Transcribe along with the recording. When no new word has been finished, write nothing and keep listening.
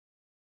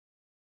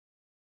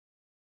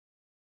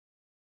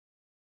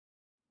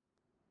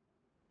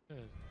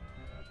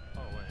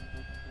Oh wait.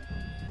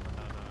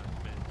 No,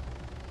 it's me.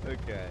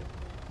 Okay.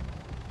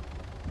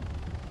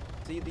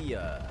 See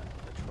the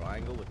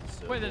triangle with the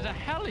circle? Wait, there's a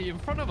heli in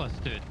front of us,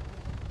 dude.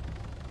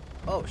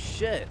 Oh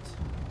shit!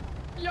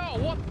 Yo,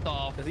 what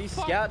the Is he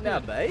fuck, scouting our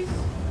dude? base?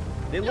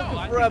 They're Yo,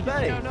 looking for our he's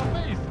base. scouting our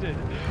base, dude.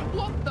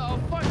 What the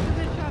fuck did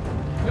this happen?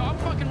 Yo, I'm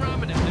fucking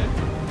ramming him, dude.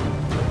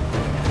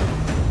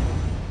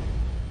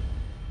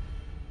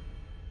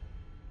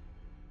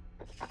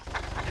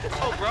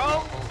 Oh,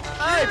 bro!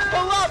 Hey,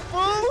 pull up,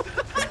 fool!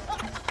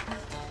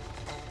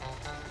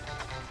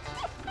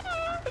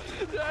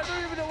 I don't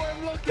even know where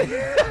I'm looking. I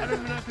don't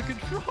even have to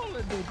control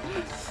it, dude.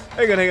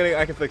 Hang on,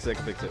 I can fix it,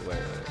 Wait.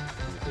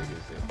 Give me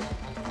a sec.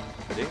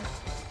 Ready?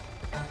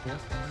 Yeah.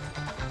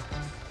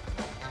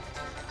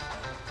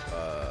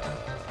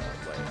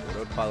 Wait,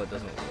 autopilot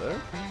doesn't work?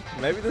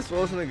 Maybe this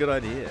wasn't a good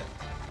idea.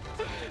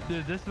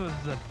 Dude, this was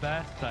the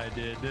best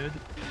idea, dude.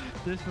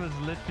 This was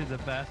literally the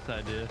best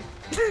idea.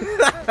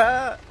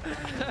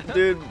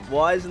 Dude,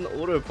 why isn't the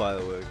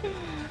autopilot working?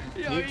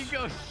 Yo, you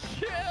go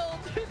chill,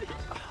 dude.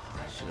 Oh,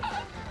 I should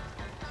have.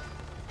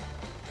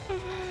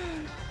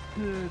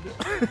 Dude.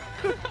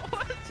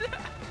 What's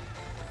that?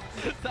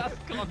 That's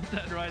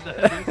content right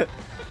there, dude.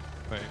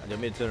 Wait. You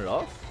want me to turn it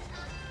off?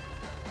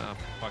 Oh,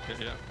 fuck it,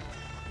 yeah.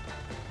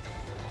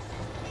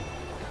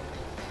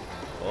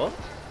 Oh?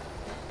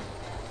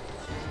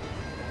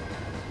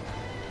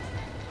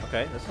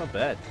 Okay, that's not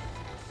bad.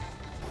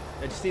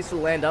 It just needs to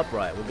land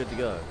upright. We're good to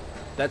go.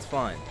 That's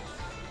fine.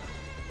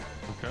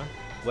 Okay.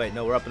 Wait,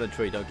 no, we're up in the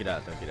tree. Don't get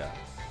out.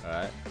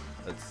 Alright.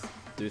 Let's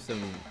do some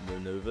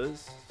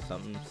maneuvers.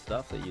 Some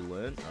stuff that you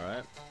learned.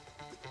 Alright.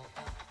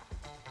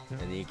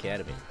 Yeah. In the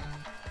academy.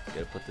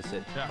 Gotta put this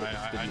in.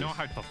 Yeah, I know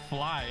how to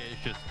fly.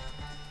 It's just,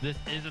 this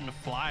isn't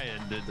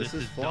flying, dude. This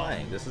is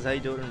flying. Dumb. This is how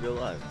you do it in real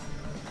life.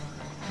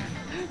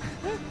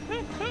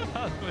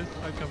 That's my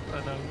fuck up, I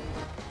know.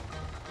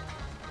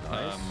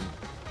 Nice.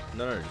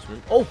 No, just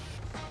remember. Oh!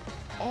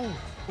 Oh,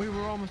 we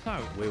were almost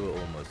out. We were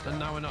almost And out.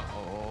 now we're not.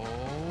 Oh.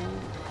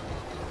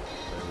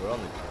 Wait, we're on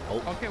the.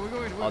 Oh. Okay, we're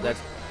going. Oh,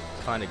 that's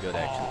kind of good,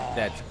 actually. Oh,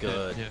 That's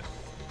good. Yeah.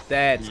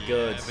 That's Yeah,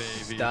 good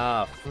baby.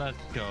 stuff. Let's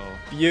go.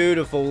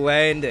 Beautiful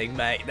landing,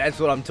 mate. That's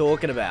what I'm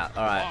talking about.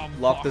 All right, Oh,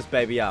 lock fuck. this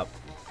baby up.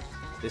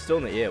 They're still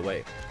in the air.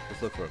 Wait,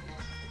 let's look for them.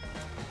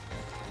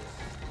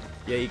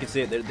 Yeah, you can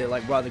see it. They're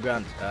like right on the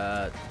ground. Just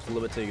a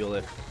little bit to your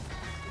left.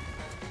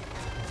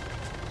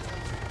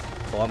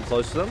 Oh, I'm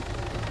close to them.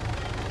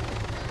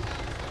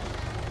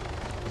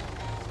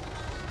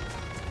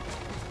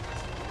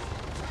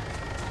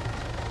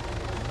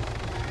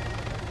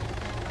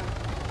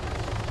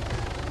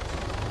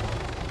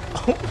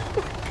 Oh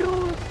my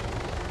god.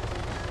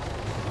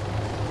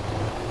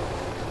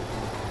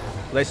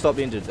 They stopped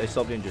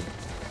injured.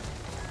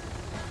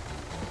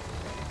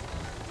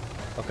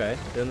 Okay,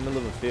 they're in the middle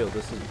of a field.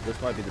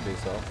 This might be the big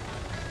saw.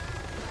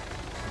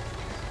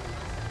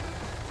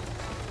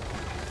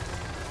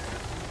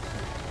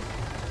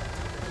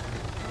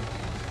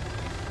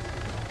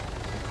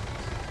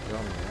 They're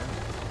on the ground.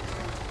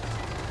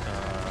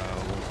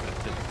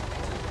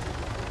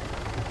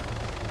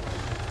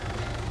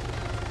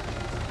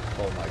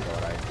 Oh my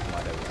god, I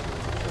might have a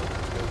little chill.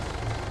 That's good.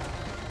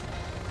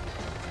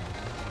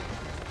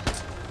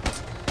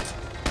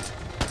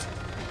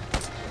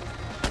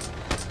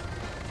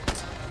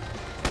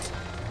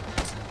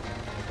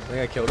 I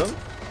think I killed him.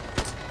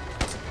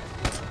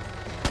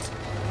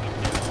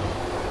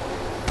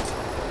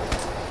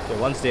 Okay,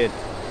 one's dead.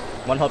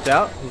 One hopped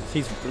out.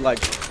 He's like...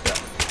 Yeah.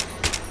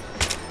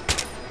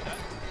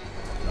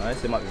 Nice,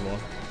 there might be more.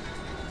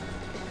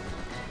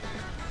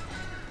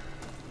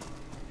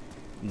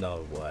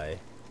 No way.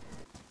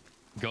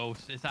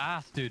 Ghost, it's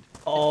ass, dude.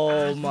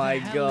 Oh my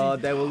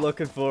god, they were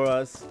looking for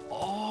us.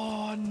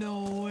 Oh,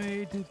 no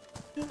way, dude.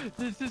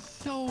 This is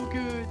so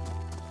good.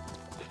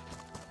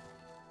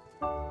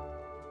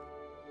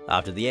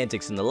 After the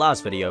antics in the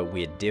last video,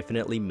 we had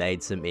definitely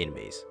made some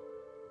enemies.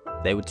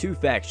 They were two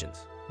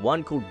factions,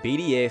 one called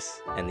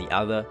BDS and the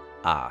other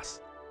Arse.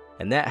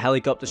 And that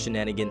helicopter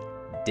shenanigan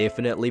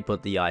definitely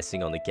put the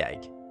icing on the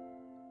cake.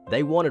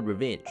 They wanted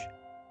revenge,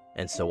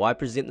 and so I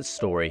present the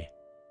story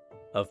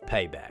of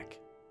Payback.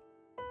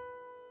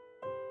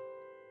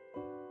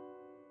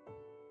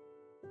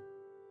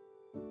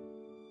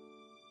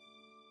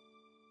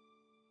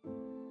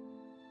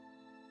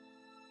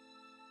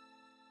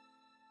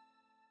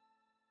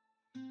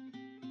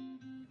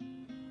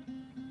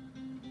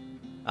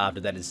 After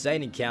that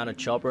insane encounter,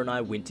 Chopper and I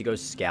went to go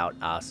scout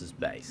Arse's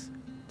base,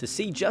 to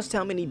see just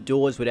how many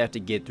doors we'd have to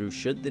get through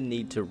should the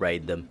need to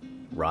raid them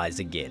rise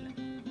again.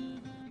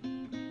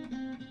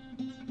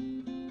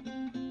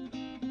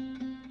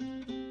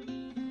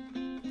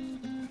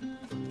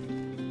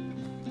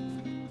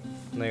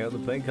 They got the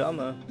pink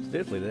Hummer. It's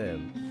definitely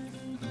them.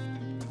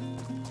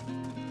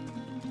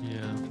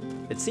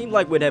 Yeah. It seemed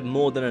like we'd have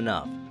more than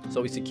enough,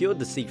 so we secured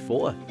the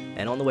C4,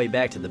 and on the way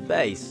back to the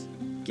base,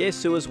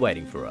 guess who was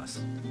waiting for us?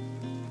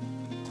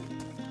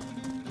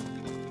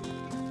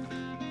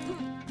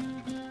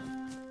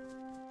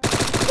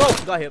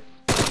 Whoa, got him.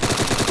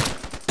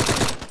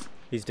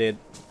 He's dead.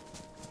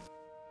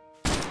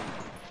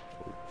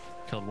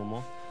 Killed one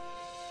more.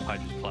 I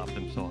just clapped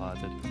him so hard,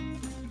 dude.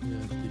 Yeah,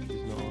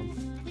 he's not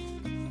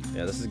on.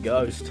 Yeah, this is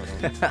Ghost.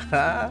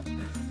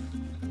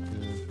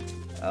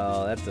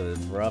 Oh, that's a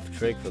rough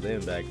trick for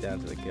them back down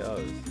to the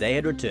coast. They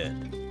had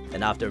returned,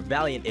 and after a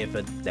valiant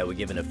effort, they were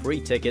given a free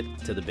ticket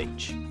to the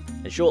beach.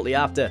 And shortly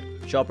after,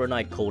 Chopper and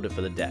I called it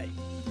for the day.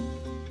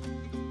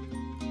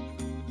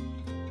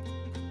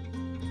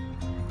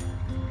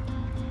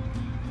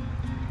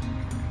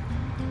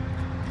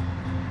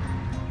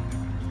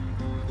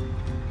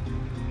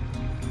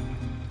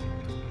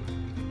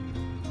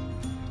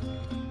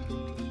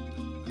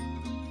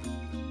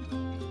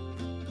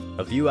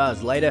 A few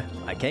hours later,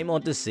 I came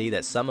on to see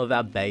that some of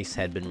our base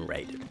had been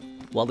raided.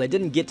 While they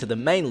didn't get to the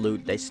main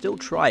loot, they still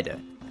tried it,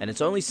 and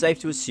it's only safe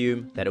to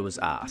assume that it was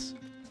ours.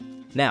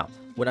 Now,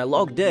 when I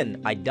logged in,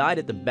 I died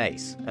at the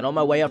base, and on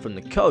my way up from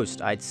the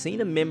coast, I'd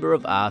seen a member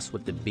of ours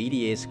with the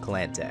BDS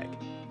clan tag,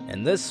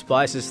 and this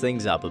spices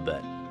things up a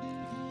bit.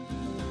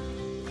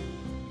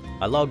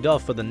 I logged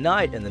off for the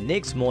night, and the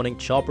next morning,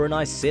 Chopper and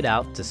I set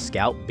out to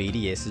scout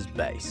BDS's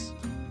base.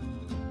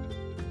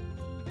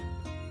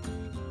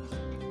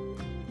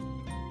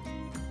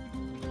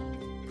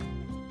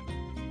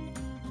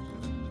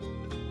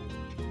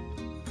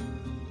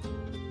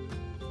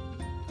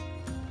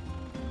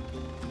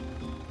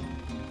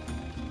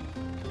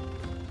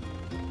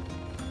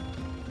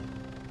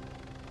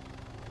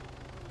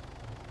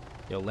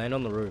 Yo, land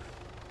on the roof.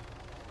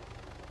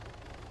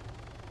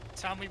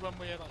 Tell me when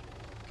we're like.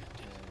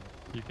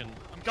 You can.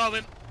 I'm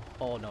going.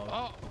 Oh no.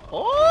 Oh!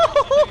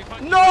 Oh!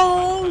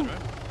 No!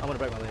 I'm gonna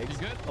break my legs.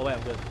 You good? Oh wait,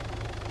 I'm good.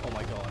 Oh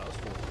my god, I was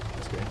full.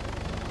 That's great.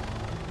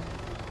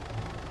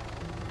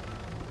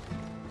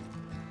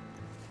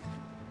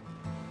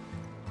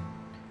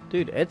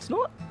 Dude, it's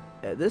not.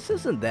 This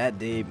isn't that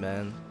deep,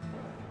 man.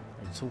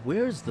 So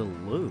where's the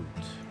loot?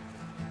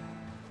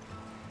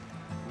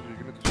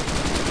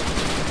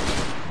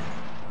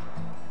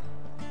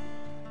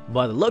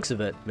 By the looks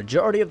of it,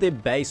 majority of their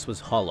base was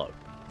hollow,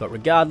 but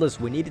regardless,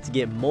 we needed to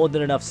get more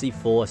than enough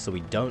C4 so we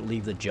don't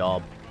leave the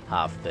job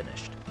half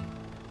finished.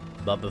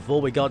 But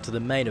before we got to the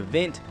main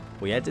event,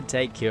 we had to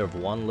take care of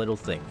one little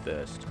thing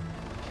first.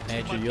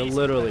 Andrew, you're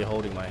literally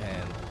holding my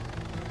hand.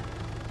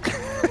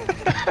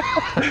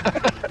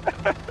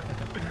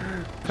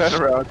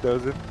 Turn around,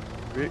 does it?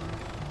 Rick,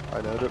 I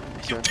know that.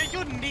 Get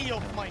your knee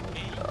off my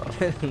knee.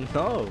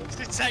 No. This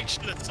is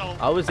sexual assault.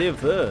 I was here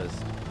first.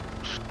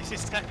 This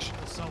is sexual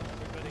assault, everybody.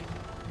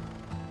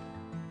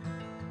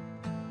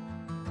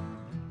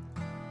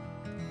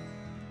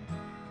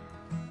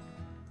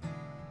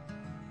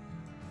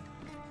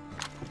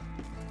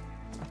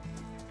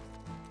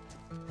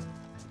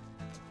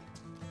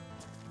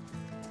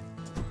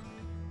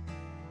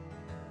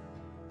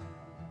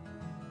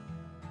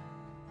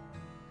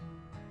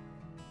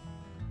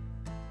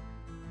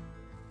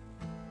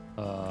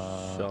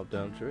 Chop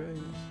down trees.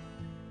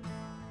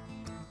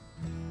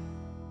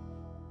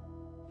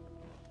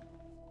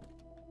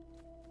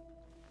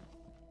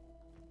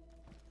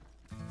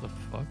 The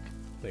fuck?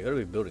 They gotta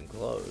be building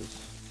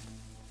close.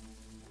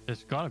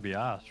 It's gotta be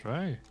us,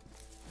 right?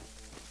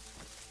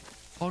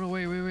 Oh no,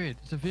 wait.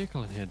 There's a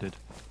vehicle in here, dude.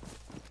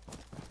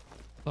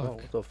 Look, Oh,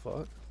 what the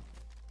fuck?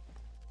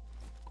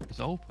 it's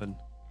open.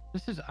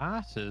 This is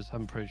asses,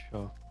 I'm pretty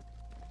sure.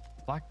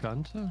 Black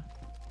Gunter?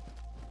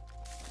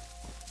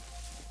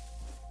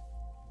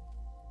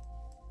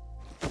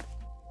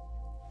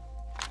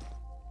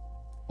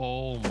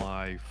 Oh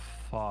my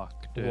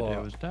fuck, dude. What?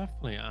 It was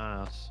definitely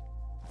ass.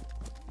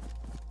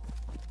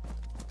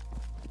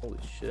 Holy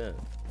shit.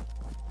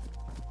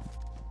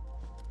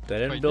 They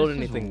didn't Wait, build this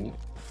is anything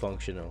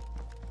functional.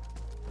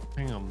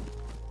 Hang on.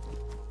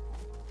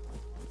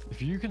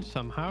 If you can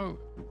somehow,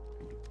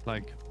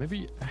 like,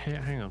 maybe, hey,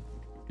 hang on.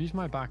 Use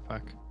my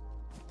backpack.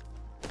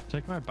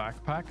 Take my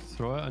backpack,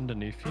 throw it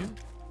underneath you.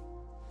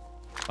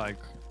 Like,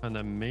 and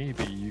then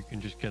maybe you can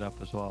just get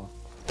up as well.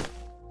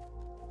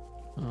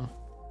 Oh.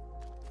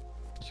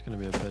 It's gonna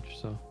be a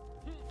bitch, so.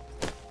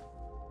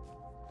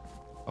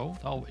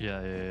 Oh,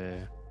 yeah.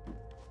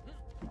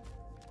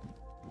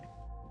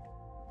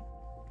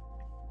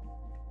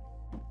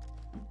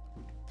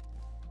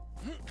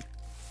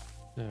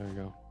 There we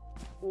go.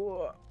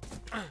 Whoa.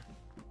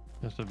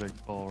 That's a big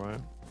fall, right?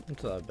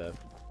 It's not bad.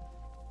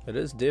 It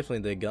is definitely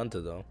their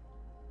Gunter though.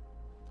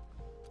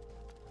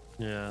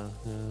 Yeah,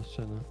 it's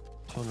in it.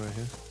 It's one right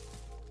here.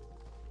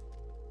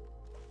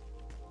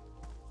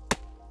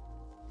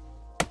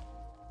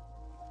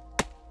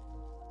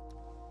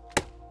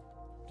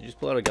 Did you just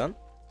pull out a gun?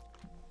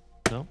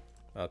 No.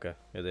 Okay,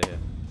 yeah, they're here.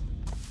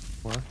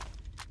 Where?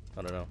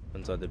 I don't know.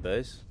 Inside the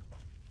base?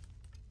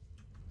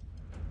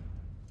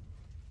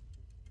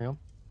 Hang on.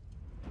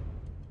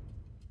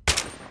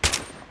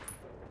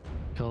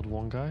 Killed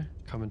one guy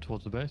coming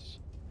towards the base.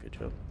 Good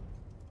job.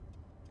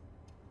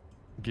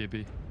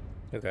 Gibby.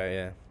 Okay,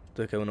 yeah.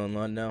 They're coming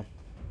online now.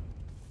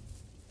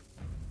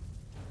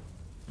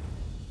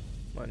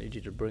 Might need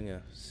you to bring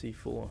a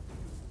C4.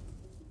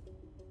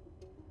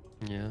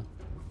 Yeah.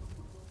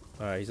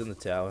 Alright, he's in the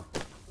tower.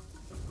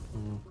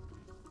 Mm.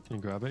 Can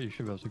you grab it? You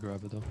should be able to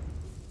grab it though.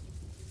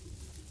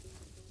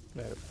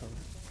 No,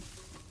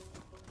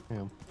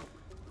 Yeah.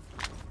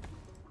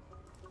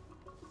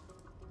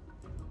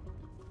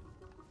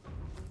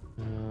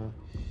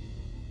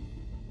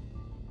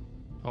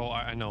 Oh,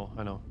 I know.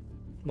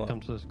 What? Come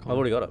to this I've corner.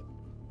 already got it.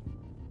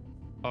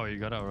 Oh, you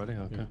got it already?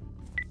 Okay.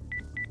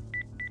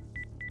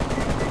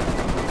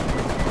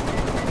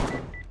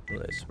 Well,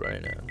 they spray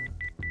now.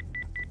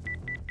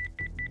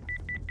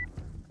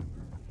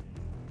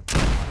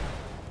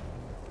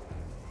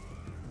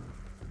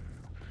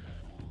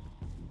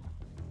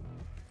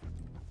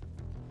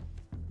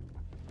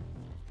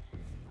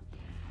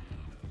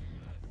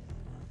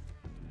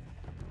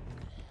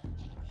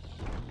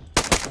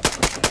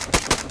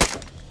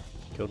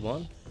 Killed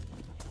one.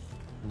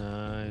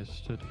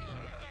 Nice, dude.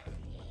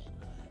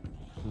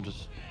 I'm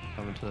just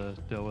having to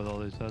deal with all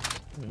these heads.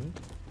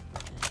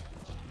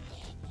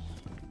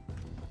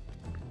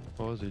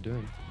 What was he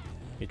doing?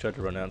 He tried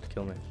to run out to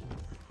kill me.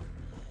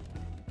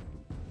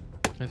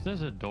 If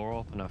there's a door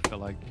open, I feel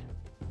like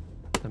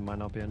there might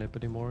not be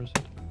anybody more, is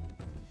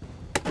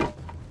it?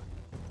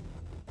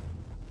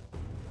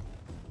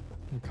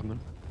 I'm coming.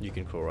 You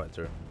can crawl right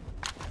through.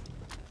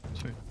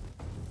 Sweet.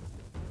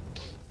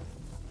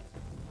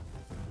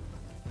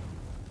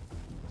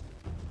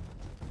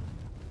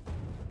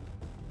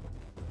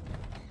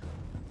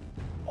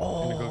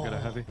 Oh, Gonna go get a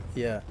heavy.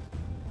 yeah.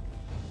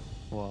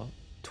 What?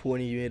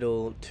 20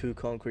 metal, 2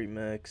 concrete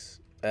max.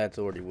 That's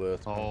already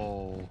worth. Man.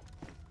 Oh.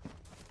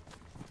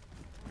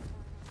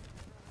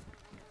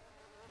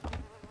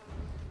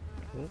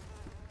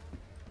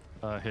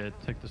 Here,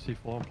 take the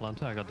C4 and plant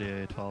it. I got the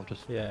A12,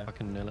 just Yeah.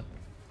 fucking nail it.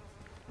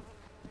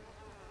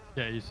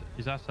 Yeah,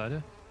 he's outside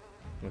here.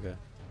 Okay.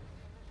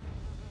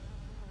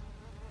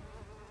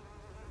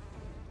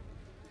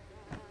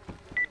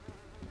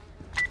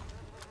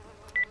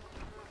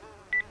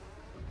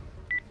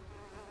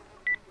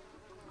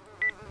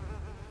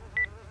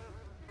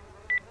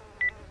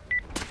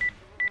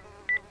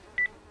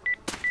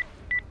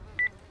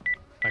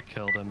 I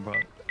killed him,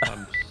 but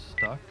I'm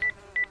stuck.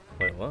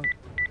 Wait, what?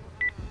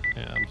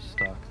 Yeah, I'm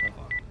stuck.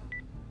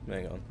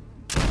 Hang on.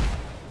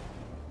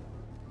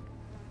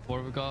 What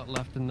have we got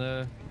left in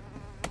the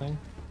thing?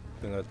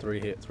 I got 3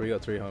 hit. 3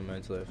 got 3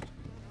 homemates left.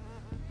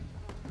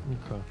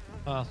 Okay.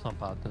 Oh, that's not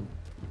bad then.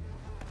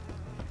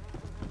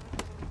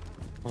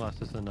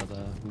 Unless it's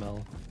another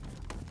mill.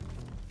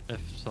 If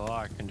so,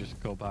 I can just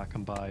go back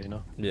and buy, you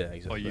know? Yeah,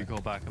 exactly. Or you go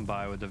back and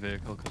buy with the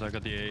vehicle, because I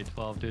got the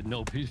A12, dude.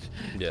 Nobody's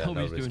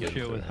nobody's doing getting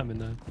shit with through. them in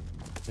there.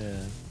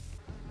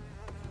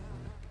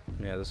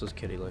 Yeah. Yeah, this was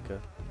kitty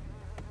liquor.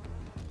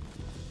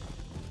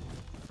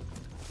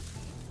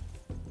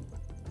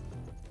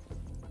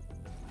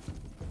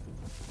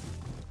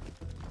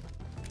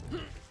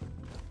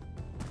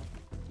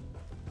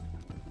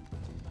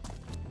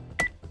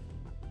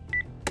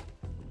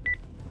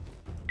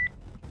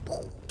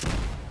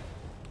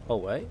 Oh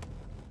wait,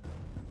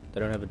 they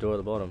don't have a door at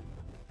the bottom.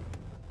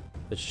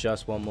 It's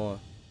just one more.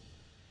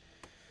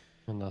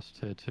 And that's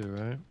tier 2,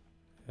 right?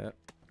 Yeah.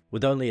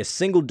 With only a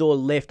single door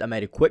left, I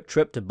made a quick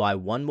trip to buy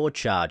one more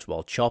charge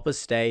while Chopper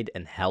stayed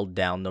and held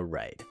down the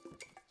raid.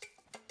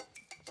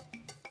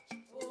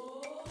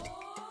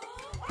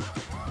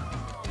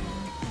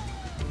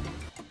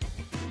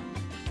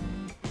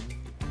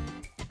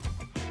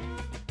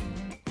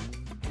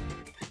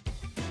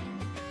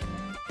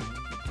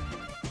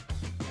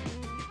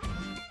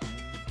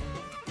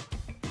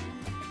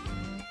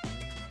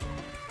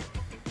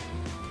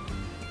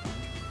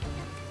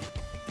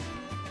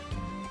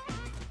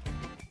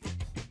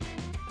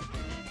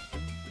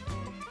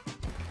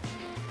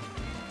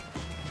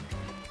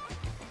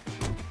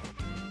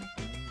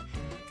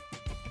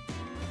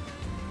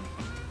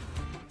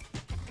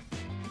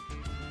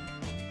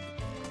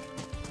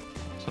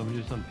 Somebody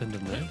just unpinned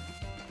him there.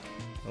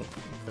 Oh,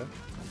 okay.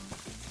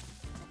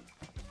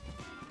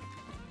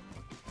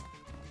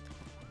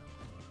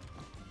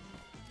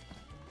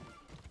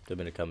 They're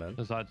gonna come in.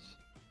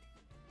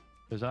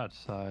 There's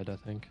outside, I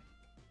think.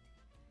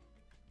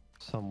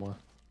 Somewhere.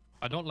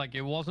 I don't like,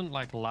 it wasn't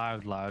like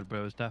loud, but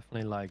it was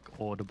definitely like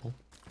audible.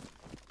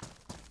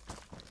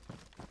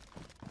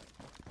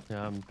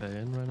 Yeah, I'm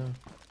paying right now.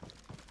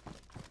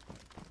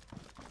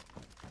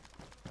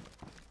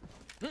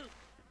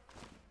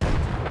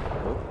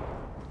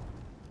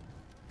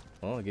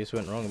 Well, I guess we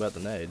went wrong about the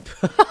nade.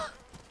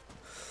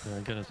 Yeah,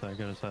 get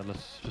inside.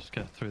 Let's just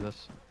get through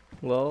this.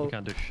 Well, You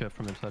can't do shit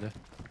from inside here.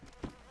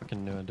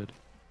 Fucking knew I did.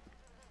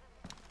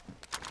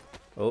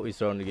 oh, he's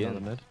throwing it Another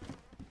again. mid.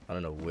 I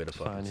don't know where to It's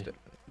fucking fine, step.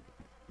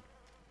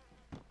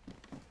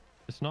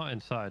 It's not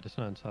inside,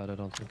 I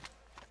don't think.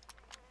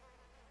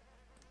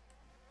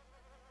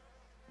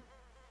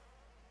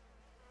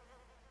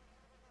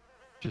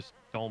 Just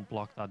don't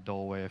block that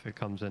doorway if it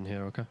comes in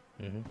here, okay?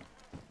 Mhm.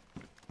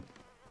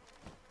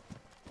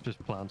 Just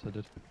planted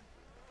it.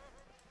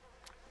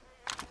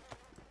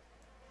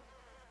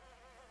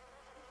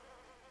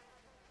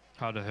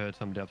 I'd have heard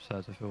somebody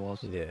upstairs if it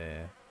was.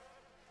 Yeah.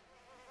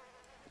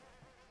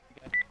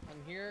 I'm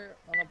here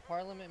on a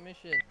parliament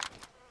mission.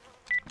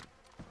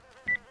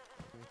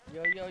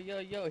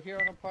 Yo, here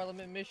on a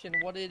parliament mission,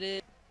 what it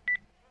is?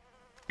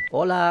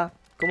 Hola,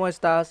 ¿cómo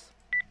estás?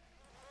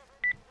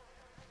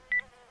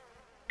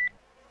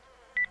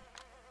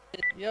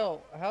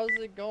 Yo, how's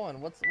it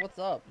going? What's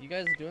up? You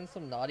guys doing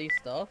some naughty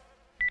stuff?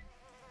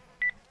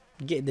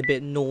 Getting a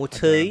bit Okay, I'm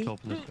naughty. to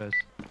open this base.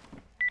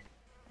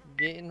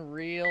 Getting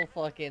real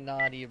fucking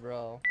naughty,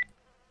 bro.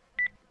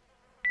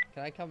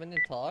 Can I come in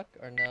and talk,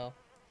 or no?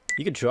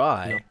 You could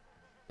try.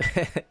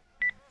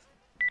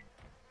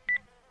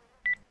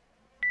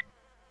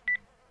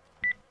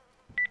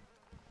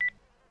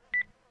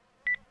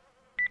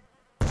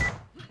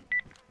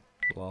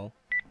 Well.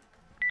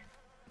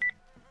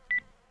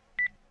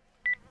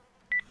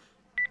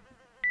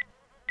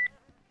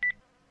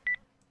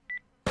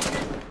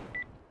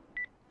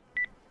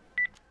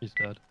 He's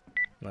dead.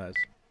 Nice.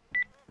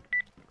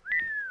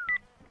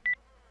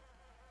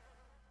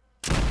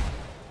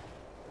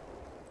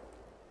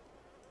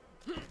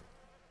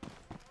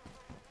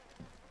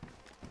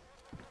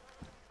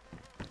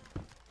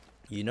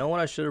 You know what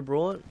I should have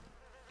brought?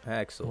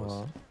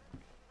 Hacksaws.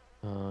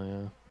 Oh,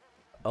 yeah.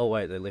 Oh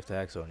wait, they left the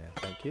hacksaw now.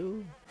 Thank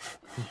you.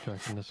 He's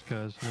tracking this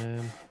guy's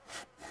name.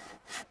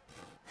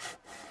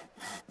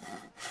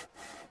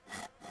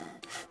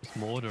 It's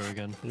Mortar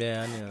again.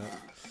 Yeah, I know.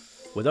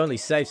 With only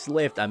safes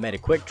left, I made a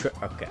quick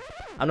trip. Okay,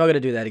 I'm not gonna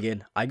do that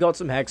again. I got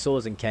some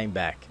hacksaws and came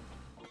back.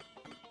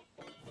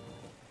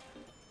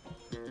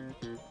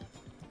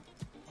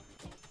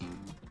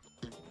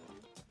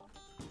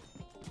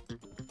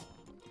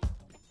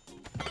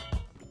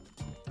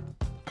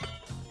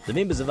 The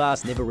members of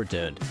us never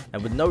returned,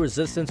 and with no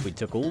resistance we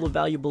took all the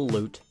valuable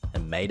loot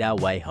and made our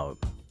way home.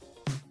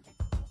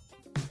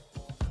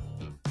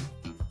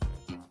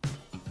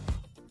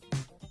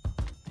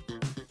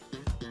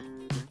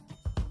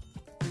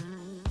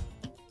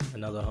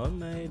 Another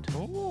homemade.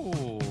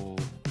 Oh,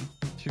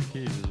 2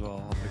 keys as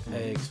well. I'll pick them up.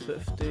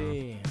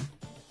 X50.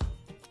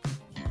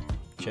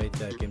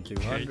 JTAC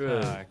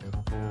M200. K-Tac.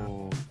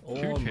 Oh,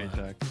 2 Oh my.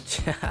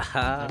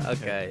 K-Tacs.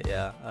 Okay,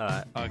 yeah,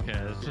 alright. Okay,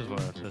 this is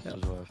worth. This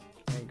is worth.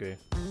 I agree.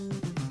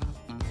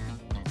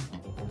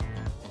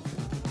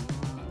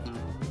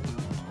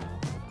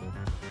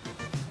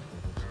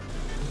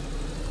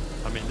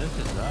 I mean, this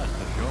is that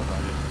for sure, but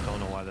I just don't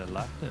know why they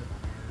left it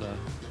there.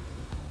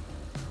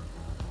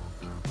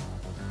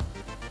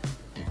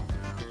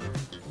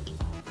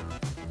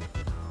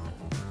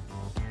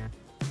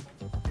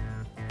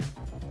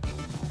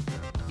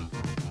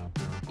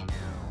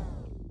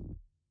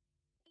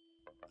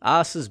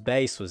 Ars's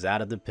base was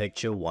out of the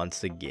picture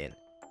once again.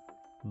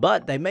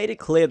 But they made it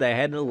clear they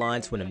had an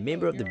alliance when a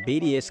member of the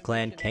BDS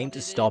clan came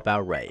to stop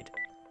our raid.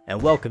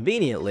 And well,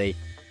 conveniently,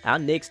 our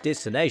next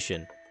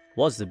destination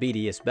was the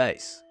BDS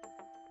base.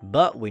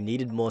 But we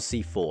needed more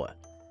C4,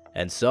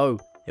 and so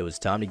it was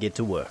time to get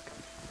to work.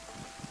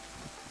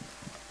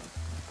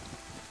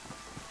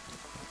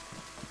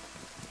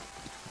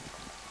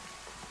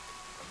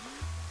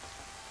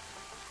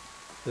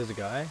 There's a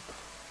guy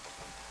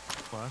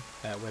What?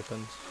 at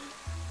weapons.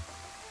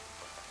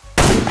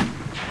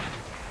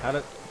 How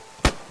did...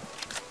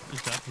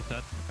 He's dead. He's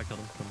dead. I killed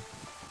him.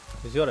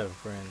 He's got a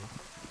friend.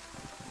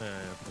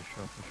 Yeah, for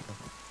sure, for sure.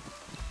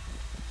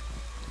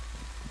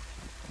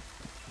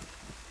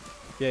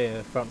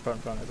 Yeah, front,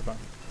 at the front.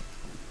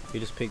 You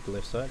just peeked the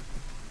left side.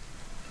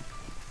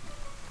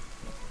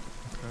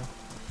 Okay.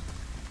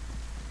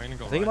 I'm gonna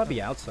go I think it right might then.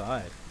 be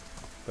outside.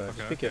 But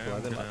just be careful,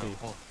 I'm there might gonna- be...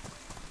 oh,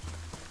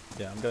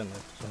 Yeah, I'm going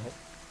left. So.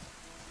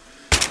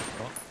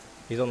 oh,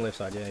 He's on the left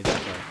side, yeah, he's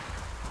outside.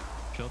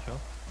 chill.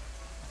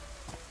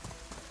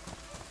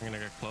 I'm gonna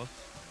get close.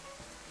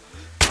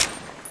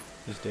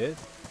 He's dead.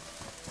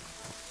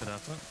 Good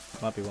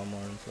effort. Might be one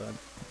more inside.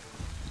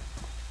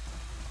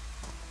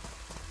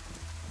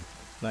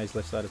 No, he's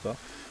left side as well.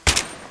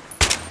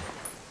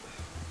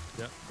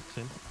 Yeah,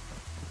 seen.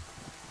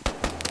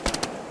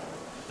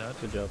 Dead.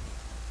 Good job.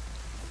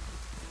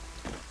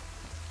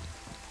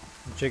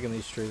 I'm checking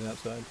these trees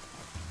outside.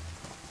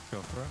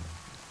 Go for it.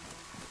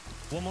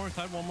 One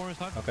more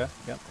inside. Okay,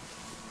 yep.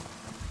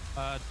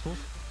 Tools.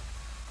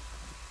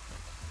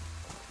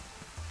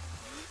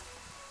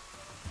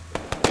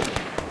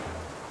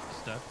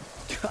 He's dead.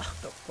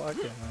 The fuck,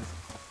 yeah, nice.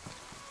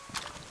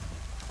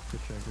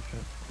 Good shot.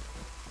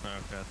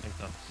 Okay, I think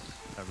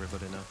that's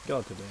everybody now.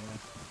 Got to be, yeah.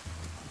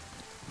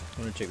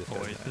 I'm gonna check this guy.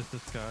 Oasis,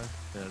 this guy.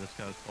 Yeah, this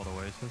guy's called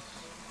Oasis.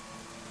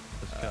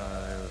 This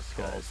guy was This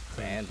called guy's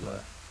Bandler.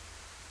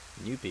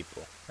 New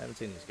people. I haven't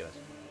seen these guys.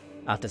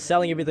 After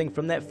selling everything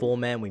from that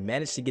foreman, we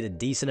managed to get a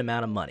decent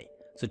amount of money.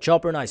 So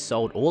Chopper and I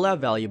sold all our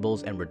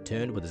valuables and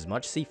returned with as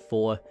much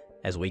C4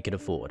 as we could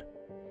afford.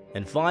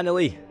 And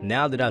finally,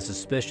 now that our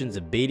suspicions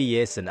of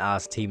BDS and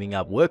us teaming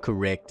up were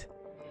correct,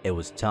 it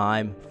was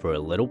time for a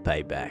little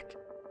payback.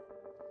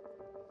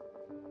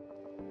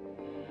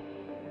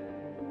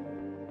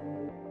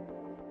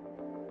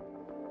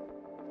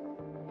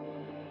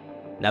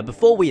 Now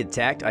before we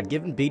attacked, I'd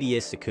given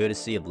BDS the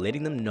courtesy of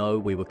letting them know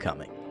we were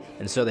coming,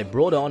 and so they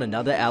brought on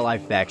another ally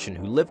faction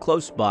who lived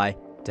close by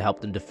to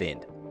help them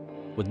defend.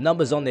 With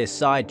numbers on their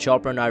side,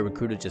 Chopper and I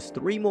recruited just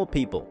 3 more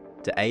people,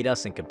 to aid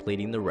us in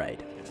completing the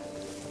raid.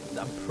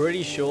 I'm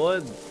pretty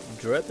sure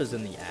Drip is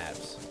in the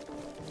abs.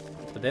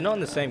 But they're not in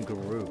the same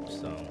group,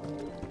 so...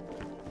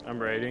 I'm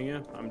raiding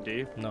you. I'm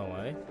deep. No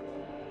way.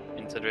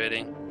 Into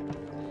raiding.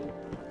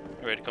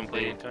 Raid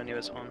complete. Turn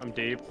US one. I'm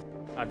deep.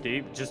 I'm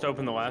deep. Just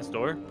open the last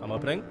door. I'm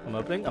opening. I'm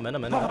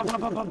in.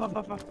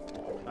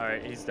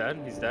 Alright, he's dead.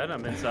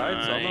 I'm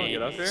inside. Sawmill,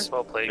 get up there.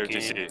 Well played,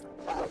 game.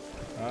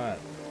 Alright.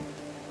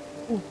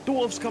 Ooh,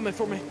 dwarf's coming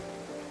for me.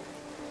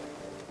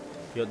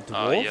 You got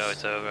dwarves? Oh, yo,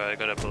 it's over. I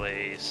got a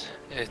blaze.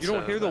 It's You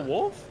don't hear the over.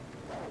 wolf?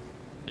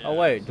 Oh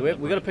wait,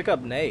 we gotta pick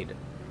up Nade.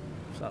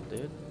 What's up,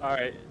 dude?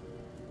 Alright.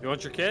 You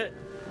want your kit?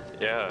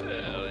 Yeah.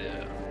 Hell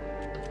yeah.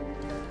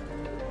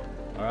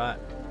 Alright.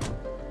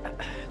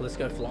 Let's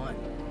go flying.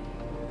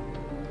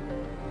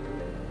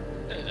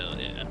 Hell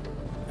yeah.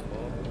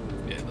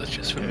 Yeah, let's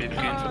just remove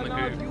again from the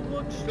group. If you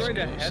look straight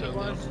Just go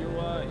ahead of solo.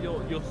 us,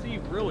 you'll see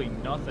really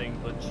nothing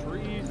but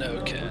trees. No you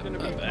know, cap, we're gonna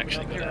be I've coming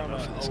actually up got here ammo on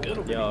for this a gun.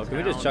 little Yo, bitty can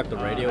we just town. chuck the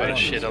radio I on? got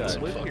shit on Let's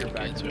some go. Live here fucking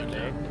back kids in the right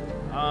day.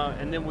 now.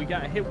 And then we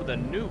got hit with a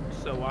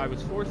nuke, so I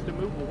was forced to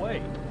move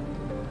away.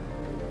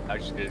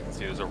 Actually, you can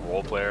see there's a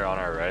role player on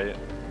our right.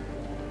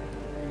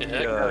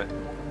 Yeah.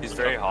 He's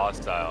very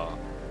hostile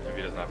if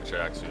he doesn't have a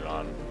tracksuit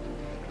on.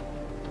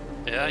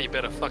 Yeah, you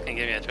better fucking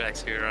give me a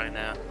tracksuit right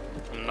now.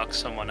 And knock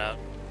someone out.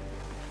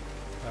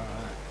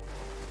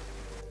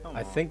 Alright.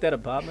 I think that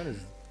apartment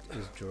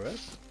is Drip.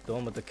 The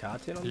one with the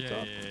cartoon on the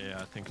top. Yeah,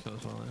 I think so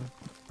as well, yeah.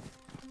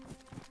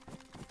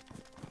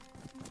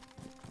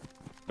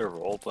 They're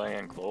role playing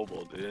and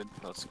global, dude.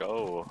 Let's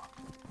go.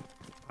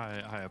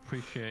 I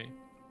appreciate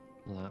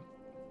that.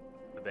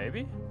 The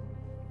baby?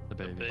 The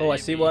baby. Oh, I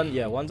see one.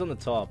 Yeah, one's on the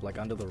top, like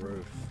under the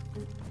roof.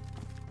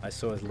 I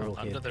saw his little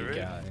Under head the peek roof?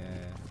 out. Yeah.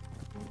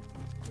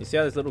 You see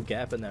how there's a little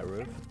gap in that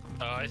roof?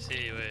 Oh, I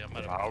see. Wait,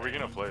 I'm How are we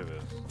gonna play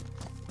this?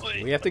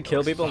 Wait, We have to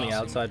kill that was people on the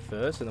awesome. outside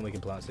first, and then we can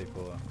plant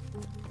C4.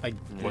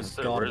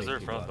 Where's their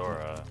front door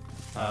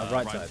at?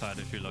 Right side.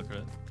 if you look at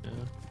it. Yeah.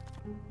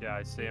 Yeah,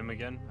 I see him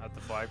again at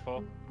the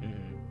flagpole. Yeah,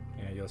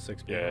 you're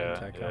 6 people.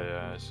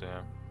 Yeah, I see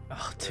him.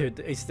 Oh,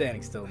 dude, he's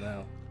standing still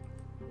now.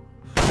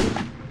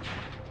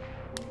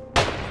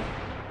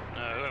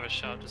 No, whoever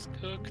shot just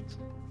cooked.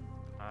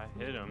 I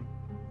hit him.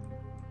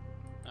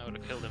 I would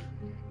have killed him.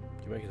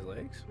 Did you break his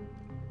legs?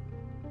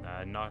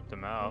 I knocked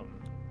him out.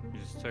 He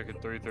just took a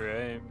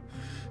 3-3 aim.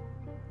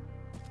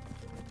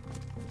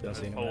 Don't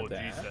see His anyone whole at G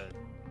that. set.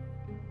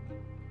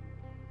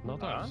 Not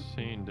that I've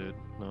seen, dude.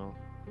 No.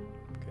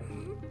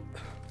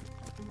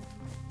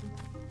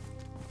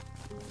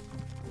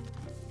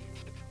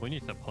 We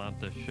need to plant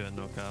this shit,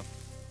 no cap.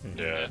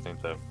 Yeah, I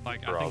think that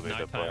Like, I probably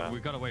think the nighttime. plan. We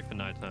gotta wait for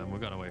nighttime. We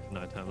gotta wait for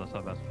nighttime. That's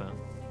our best plan.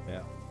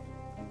 Yeah.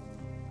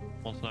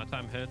 Once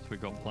nighttime hits, we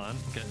go plan.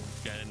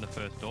 Get in the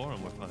first door,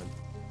 and we're fine.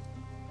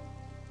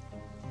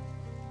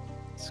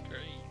 It's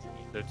crazy.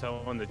 They're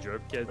telling the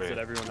drip kids Wait. that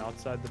everyone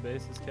outside the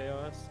base is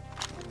KOS.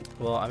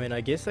 Well, I mean,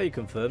 I guess they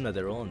confirmed that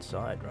they're all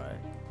inside, right?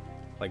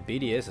 Like,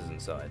 BDS is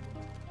inside.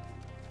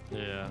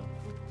 Yeah.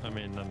 I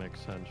mean, that makes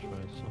sense,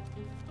 right? So.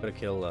 Gotta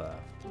kill,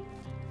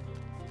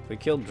 If we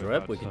kill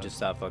Drip, we can outside. just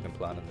start fucking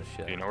planting this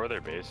shit. Do you know where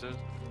their base is?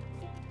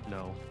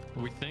 No.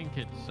 We think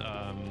it's the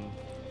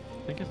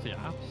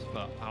apps,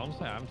 but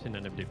honestly, I haven't seen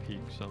anybody peek.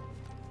 So.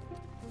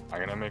 I'm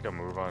gonna make a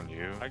move on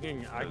you. I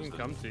can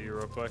come to you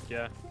real quick,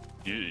 yeah.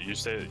 You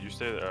stay.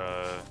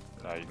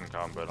 No, you can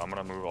come, but I'm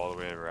gonna move all the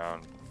way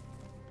around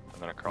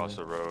and then across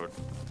the road.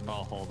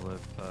 I'll hold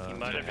with. You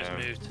might have just him.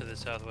 moved to the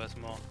southwest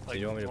more. Like,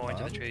 you want me to more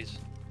into the plant? trees.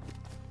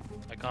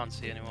 I can't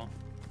see anymore.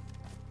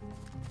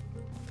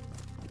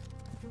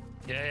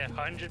 Yeah,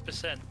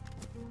 100%.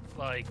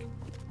 Like,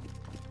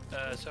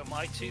 so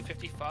my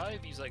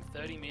 255, he's like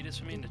 30 meters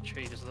from me in the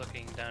tree, just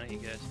looking down at you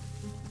guys.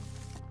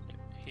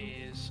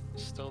 He is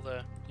still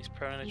there. He's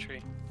prone in a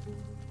tree.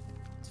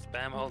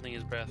 Spam holding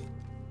his breath.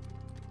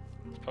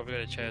 He's probably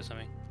got a chair or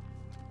something.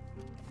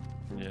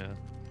 Yeah.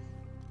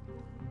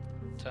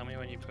 Tell me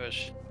when you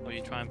push, or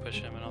you try and push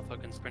him, and I'll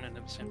fucking sprint at him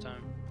at the same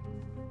time.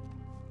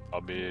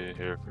 I'll be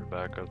here for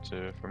backup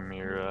too from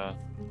your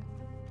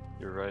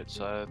right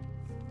side.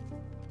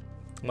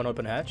 One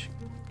open hatch.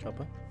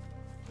 Chopper.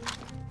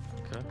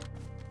 Okay.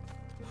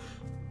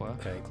 What?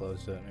 Okay,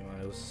 closed it.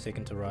 Anyway, it was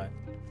second to right.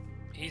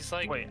 He's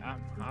like, Wait,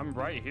 I'm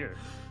right here.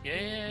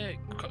 yeah.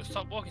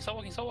 Stop walking, stop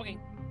walking, stop walking.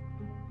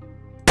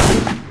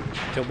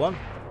 Killed one.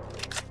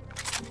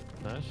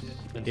 Nice.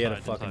 He had a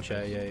Inside, fucking inside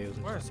chair. base. Yeah, he was.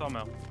 Where's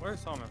Sawmill? Where's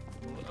Sawmill?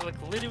 Like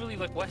literally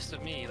like west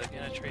of me, like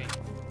in a tree.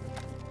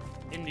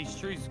 In these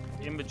trees,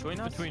 in between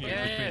us? Between you,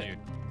 Yeah, between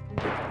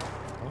yeah.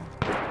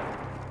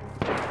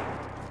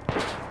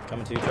 you.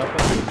 Coming to you,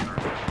 Chopper.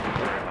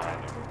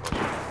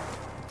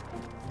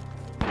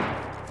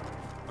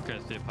 Okay,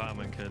 it's the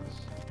apartment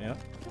kids. Yeah.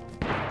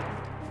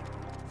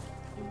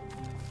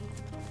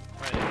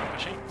 Right,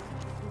 pushing.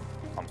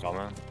 I'm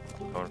coming.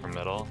 Going from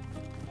middle.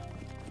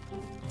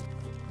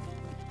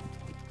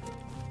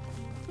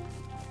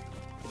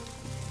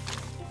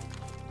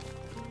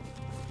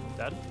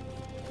 Dead?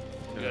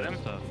 You got him?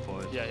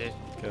 Boys. Yeah,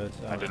 Good.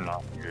 I did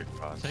not hear your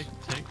cross. Take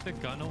the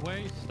gun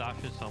away. Stash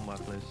it somewhere,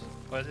 please.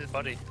 Where's his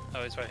body?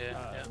 Oh, he's right here.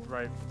 Yeah.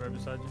 Right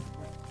beside you.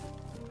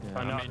 Yeah,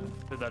 I know I mean,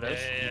 who that Yeah, is.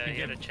 he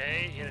had a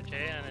Che, and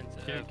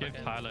then give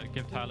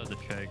Tyler the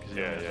check.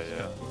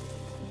 Yeah.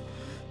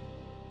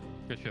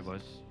 Good shit,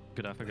 boys.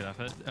 Good effort.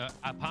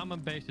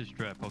 Apartment base is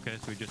drip. Okay,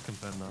 so we just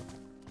confirmed that.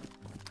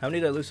 How many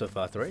did I lose so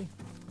far? 3?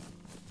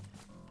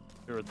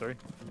 2 or 3.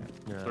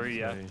 Yeah, 3,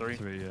 yeah, 3.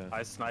 3, yeah.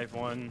 I sniped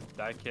one,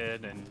 that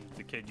kid, and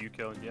the kid you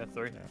killed. Yeah,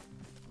 3.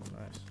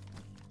 Nice.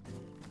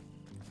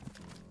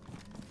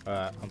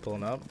 Alright, I'm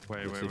pulling up.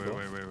 Wait.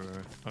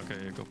 Okay,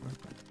 yeah, go for it.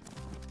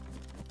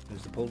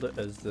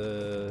 Is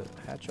the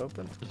hatch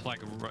open? It's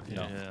like,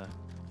 No. yeah.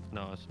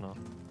 No, it's not.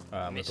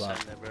 Alright, I'm Me gonna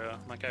send it, bro.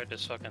 My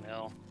character's fucking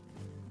hell.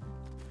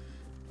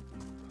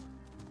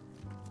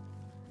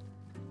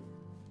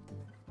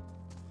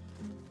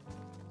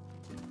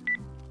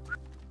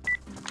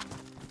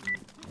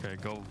 Okay,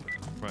 go.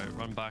 Right,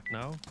 run back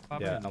now.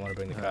 Yeah, I want to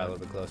bring the car a little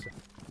bit closer.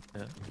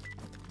 Yeah.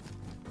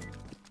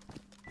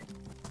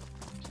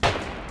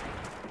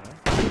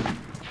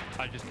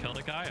 I just killed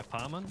a guy,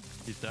 apartment.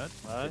 He's dead.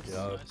 Nice. Good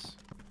job. Nice.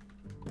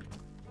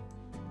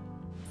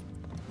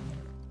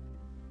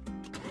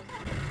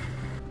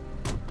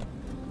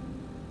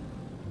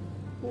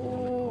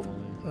 Oh,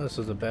 this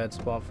is a bad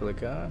spot for the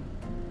car.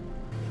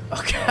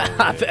 Okay,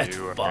 Oh, that's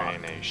you are fucked.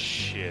 in a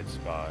shit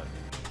spot.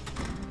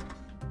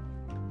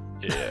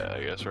 Yeah,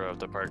 I guess we'll have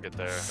to park it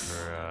there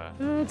for,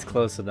 It's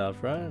close enough,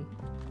 right?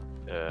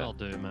 yeah. That'll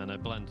do, man.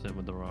 It blends in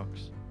with the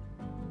rocks.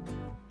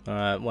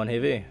 Alright, 1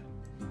 heavy.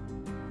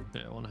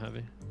 Yeah, one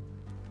heavy.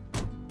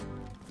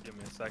 Give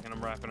me a second.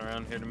 I'm wrapping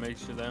around here to make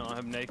sure they don't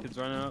have nakeds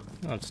running up.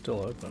 Oh, it's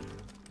still open.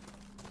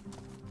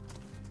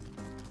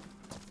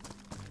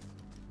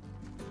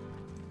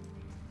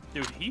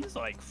 Dude, he's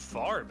like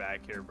far back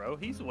here, bro.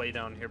 He's way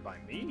down here by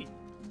me.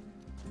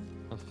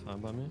 That's fine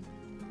by me.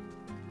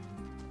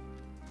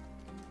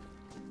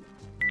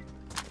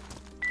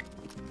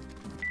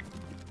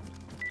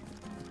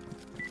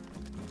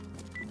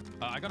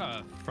 I got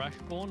a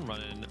freshborn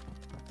running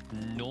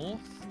north,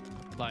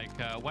 like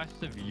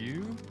west of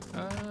you.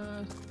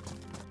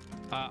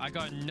 I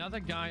got another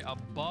guy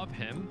above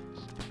him.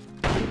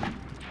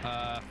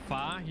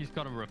 Far, he's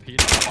got a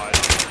repeater up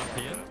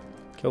here.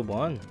 Kill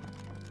one.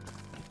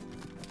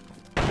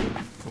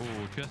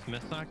 Oh, just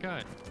missed that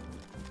guy.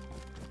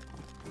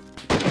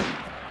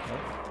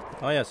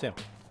 Oh yeah, I see him.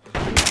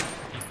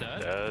 He's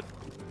dead. Dead.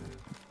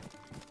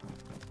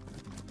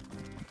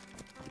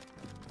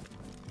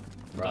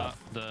 Rough.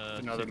 The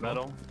Another signal?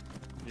 metal.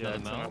 Yeah, Another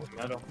it's metal? another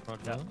metal.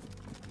 Roger Yeah. that.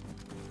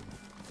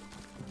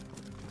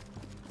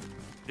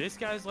 This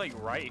guy's like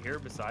right here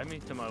beside me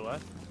to my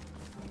left.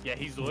 Yeah,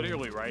 he's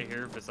literally right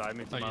here beside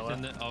me to Oh, my he's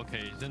left. in the,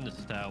 okay, he's in the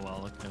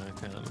stairwell. Okay,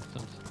 that makes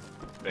sense.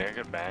 Think I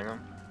could bang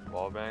him?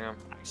 Wall bang him?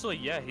 Actually,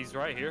 yeah, he's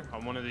right here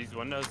on one of these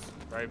windows,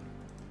 right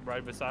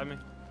beside me.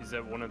 He's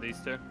at one of these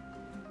two.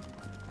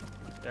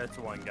 That's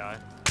one guy.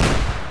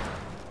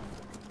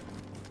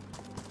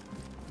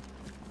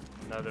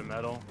 Another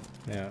metal.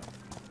 Yeah.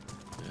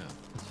 Yeah,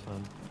 it's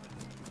fun.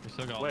 We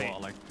still got Wait,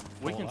 what, like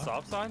We 4 can left?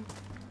 soft side?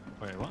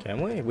 Wait, what?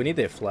 Can we? We need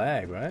their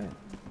flag, right?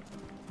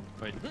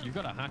 Wait, you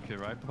got a hatchet,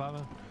 right,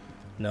 Baba?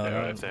 No, Yeah,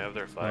 no. if they have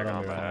their flag not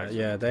on by your flag. accident.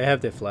 Yeah, they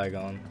have their flag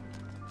on.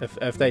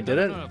 If they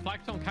didn't, No,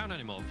 flags don't count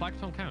anymore. Flags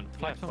don't count.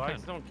 Flags Yeah, don't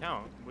flags count. don't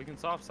count. We can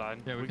soft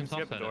side. Yeah, we can skip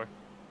soft the side door. it.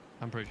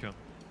 I'm pretty sure.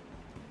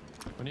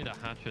 We need a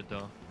hatchet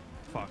though.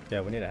 Fuck. yeah,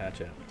 we need a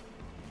hatchet.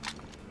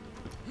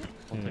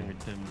 One thing we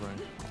didn't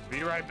bring.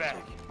 Be right back.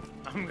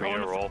 I'm Bring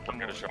going a to roll, I'm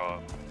gonna show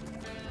up.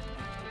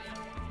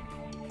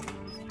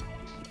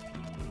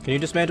 Can you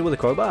dismantle with a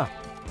crowbar?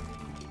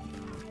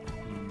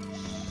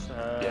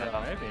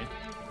 Yeah. Maybe.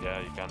 Yeah,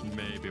 you can.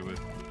 Maybe with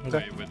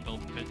Okay. wait, with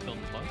build pits on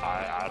the plus.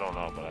 I don't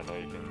know, but I know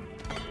you can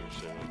do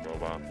shit with go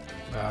bomb.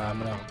 I'm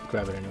gonna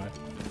grab it anyway.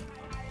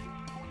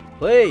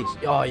 Please!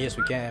 Oh, yes,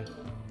 we can.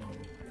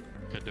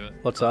 Okay, do it.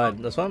 What side?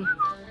 This one?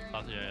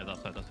 Yeah, that's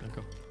it. That's it.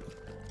 Go.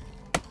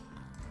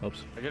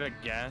 Oops. I got a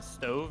gas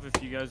stove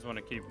if you guys want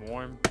to keep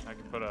warm. I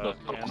can put a Let's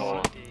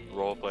candle.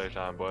 role play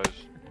time, boys.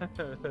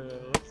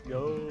 Let's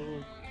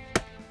go.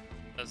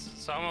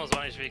 Someone was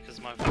wanting to because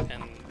my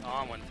fucking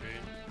arm went through.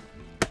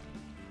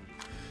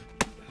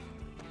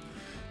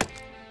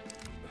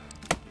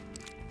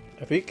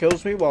 If he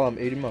kills me while I'm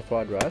eating my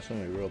fried rice, I'm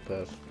gonna be real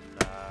pissed.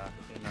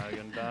 You're not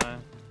gonna die.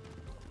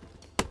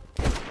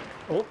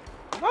 Oh!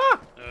 Ah!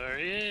 There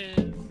he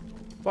is.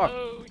 Fuck.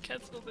 Oh, we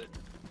cancelled it.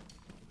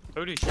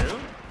 Who'd he shoot?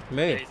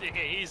 Me.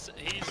 He's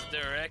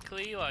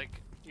directly like,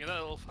 you know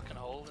that little fucking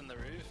hole in the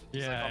roof?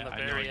 It's Yeah, like on the I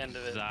know very end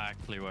of it.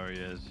 exactly where he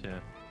is. Yeah.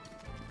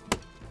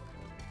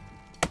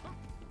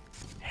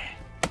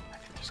 I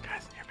think there's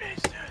guys in your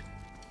base, dude.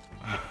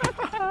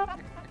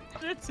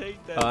 Should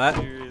take that Alright.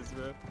 serious,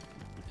 bro.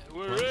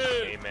 We're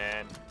Hey in.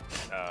 man,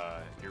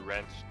 your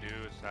rent's due,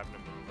 it's time to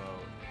move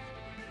out.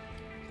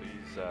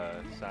 Please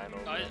sign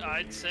over. on the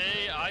I'd deed.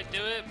 say I'd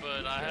do it,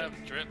 but I have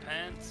drip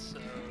pants, so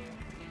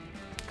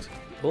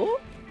Oh?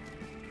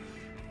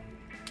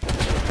 Oh,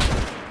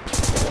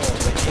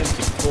 the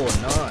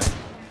MC49.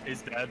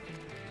 He's dead.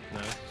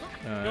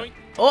 No.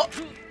 Oh!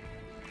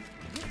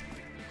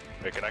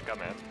 Wait, can I come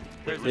in?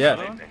 There's Yeah.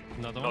 another one?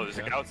 Another No, one? there's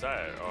Yeah. a guy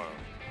outside. Oh.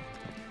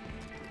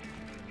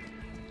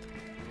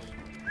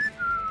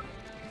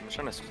 I'm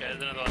trying to. Yeah,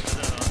 there's another one. There's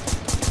another one.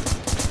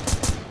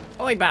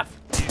 Oh, Baff!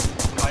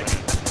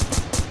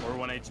 Or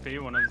 1 HP,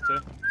 one of the two.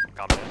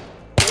 Come in.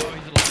 Oh,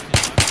 he's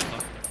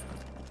alive.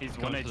 He's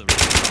Come 1 to HP. the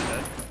He's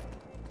dead.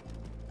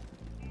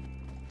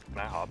 Can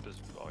I hop this?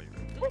 Oh, you.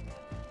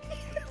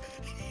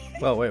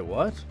 Well, wait,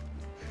 what?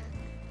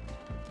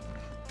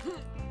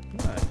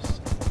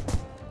 Nice.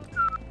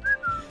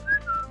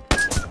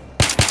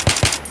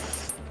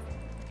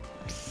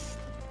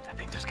 I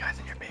think there's guys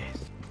in your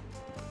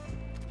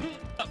base.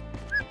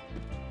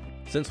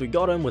 Since we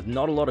got in with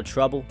not a lot of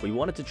trouble, we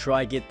wanted to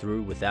try get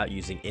through without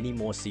using any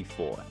more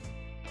C4.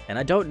 And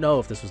I don't know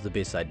if this was the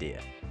best idea.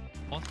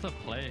 What's the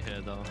play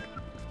here, though?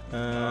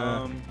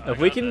 If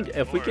we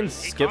can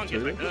skip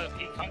through.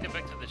 He can't get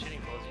back to the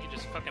shooting floors. You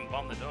just fucking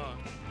bomb the door.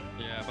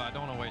 Yeah, but I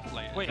don't want to waste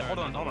like. Wait, hold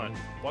on.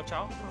 Watch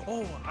out.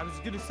 Oh, I was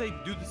gonna say,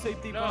 do the same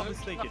thing, but I was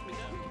thinking.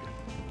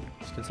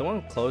 Can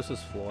someone close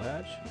this floor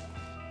hatch?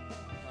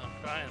 I'm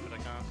trying, but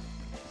I can't.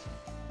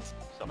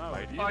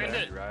 Somebody Oh, I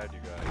did. you guys.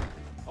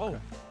 Oh,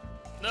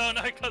 No,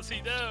 I can't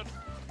see down.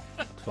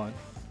 It's fine.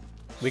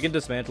 We can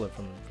dismantle it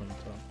from the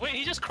top. Wait,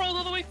 he just crawled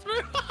all the way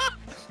through.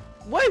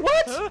 Wait,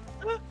 what?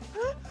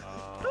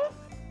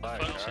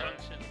 Function.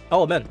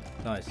 Oh, man.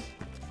 Nice.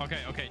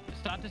 Okay,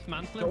 start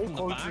dismantling Don't from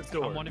the close back, this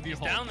door. and one of you He's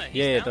hold. down there. He's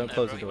Yeah, down don't there,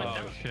 close bro. the He door. went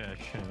Oh down. shit,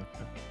 okay.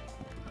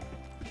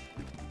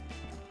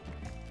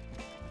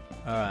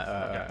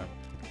 Alright.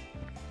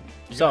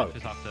 You So, guys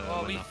just have to Oh,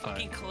 win we that fight.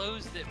 fucking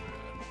closed it,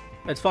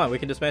 bro. it's fine. We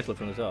can dismantle it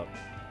from the top.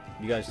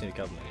 You guys need to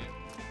cover me.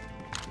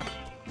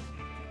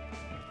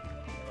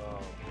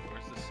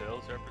 Where's the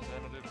sales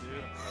representative,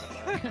 dude?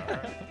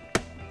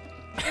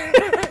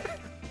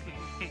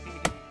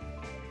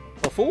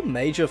 For full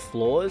major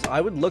floors,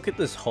 I would look at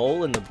this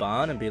hole in the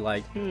barn and be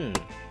like, Maybe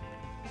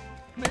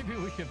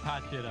we can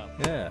patch it up.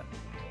 yeah.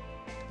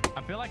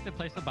 I feel like they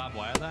placed a bad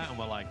wire there, and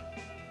we're like,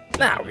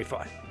 Nah, we'll be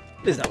fine.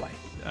 There's no way.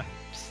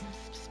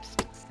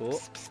 Oh.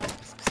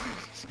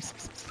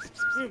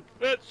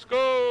 Let's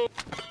go.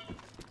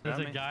 there's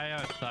a guy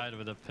outside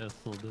with a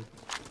pistol, dude.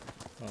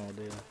 Oh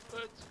dear.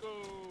 Let's go.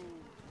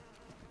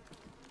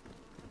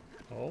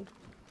 Oh.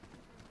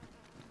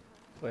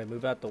 Wait,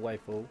 move out the way,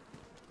 fool.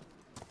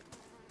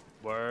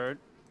 word.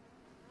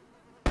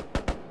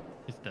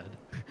 He's dead.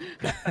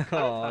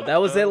 Oh, that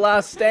was their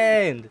last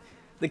stand.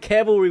 The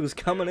cavalry was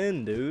coming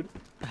in, dude.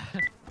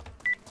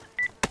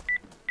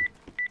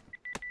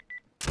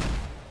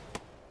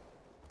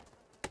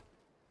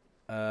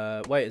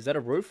 Wait, is that a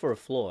roof or a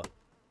floor?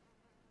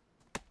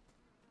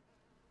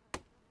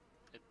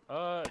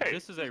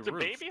 This is a It's a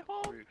roof. baby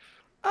hole?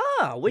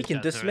 Ah, we can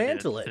These guys are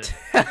dismantle idiots, it.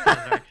 dude. These guys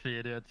are actually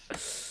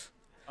idiots.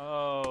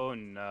 Oh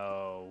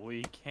no,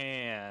 we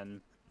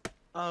can.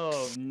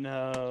 Oh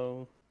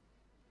no.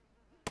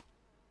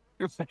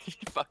 He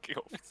fucking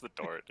opens the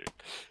door,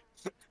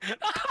 dude.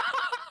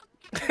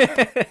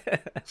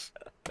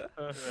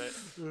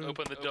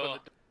 Open the door.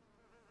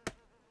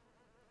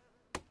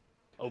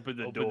 Open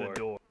the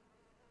door.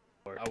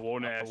 I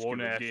won't ask you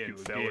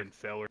again,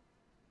 feller.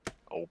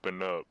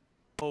 Open up.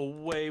 Oh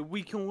wait,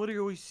 we can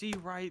literally see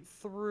right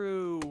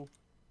through.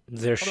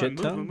 Is there a Hold shit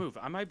on, ton? move.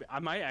 I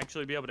might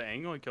actually be able to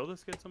angle and kill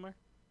this kid somewhere.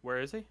 Where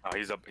is he? Oh,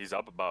 he's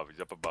up above. He's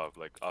up above,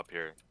 like up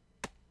here.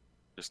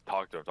 Just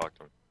talk to him.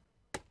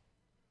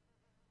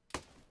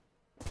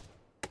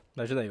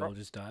 Imagine they all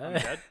just I'm die.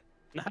 dead.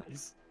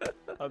 Nice.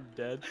 I'm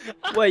dead.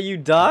 Wait, you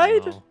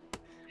died? No.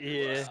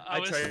 Yeah, I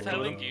was traded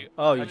telling with him. you.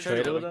 Oh, you I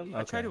traded with him?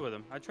 I traded with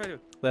him.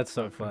 That's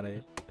so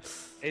funny.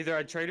 Either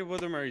I traded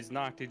with him or he's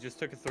knocked. He just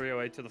took a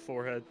 308 to the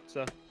forehead.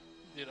 So.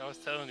 Dude, I was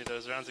telling you,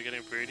 those rounds are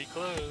getting pretty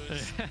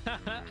close.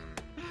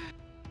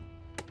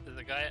 There's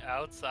a guy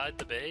outside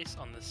the base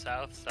on the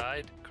south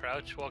side,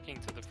 crouch walking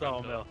to the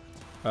front door.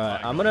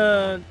 Alright, I'm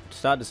gonna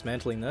start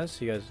dismantling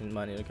this. You guys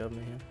might need to cover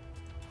me here.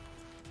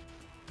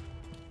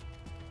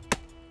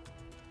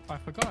 I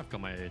forgot I've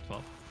got my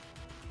A12.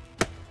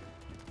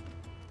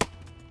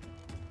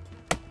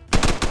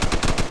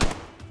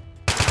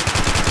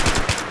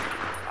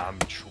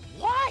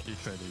 What? You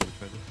traded.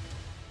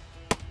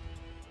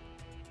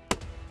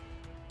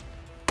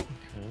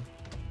 Okay.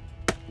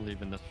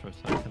 Leaving this for a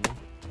second.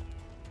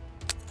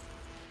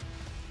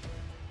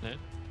 Nate?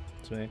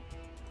 It's me.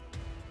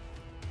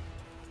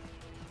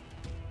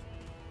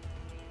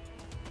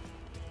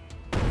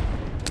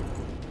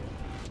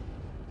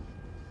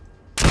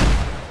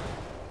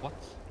 What?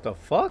 The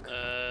fuck?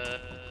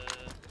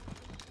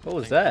 What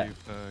was Thank that? you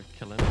for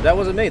killing. That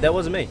wasn't me. That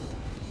wasn't me.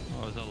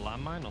 Oh, is it a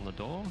landmine on the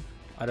door?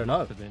 I don't know.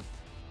 Must have been.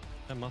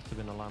 There must have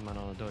been a landmine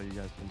on the door. You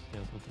guys didn't see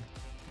or something.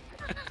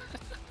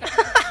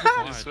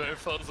 This where it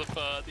falls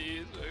apart,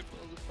 dude. Where it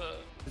falls apart.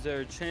 Is there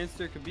a chance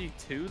there could be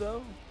two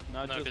though?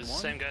 Not No, because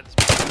just the one. same guy that's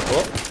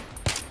Oh,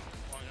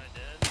 one guy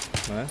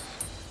dead. nice.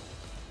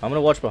 I'm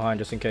gonna watch behind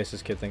just in case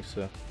this kid thinks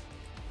so. Yeah.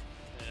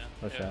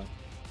 Watch yeah. out.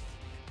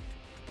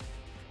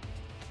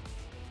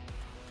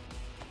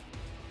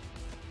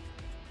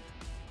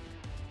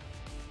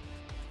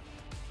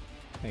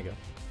 There you go.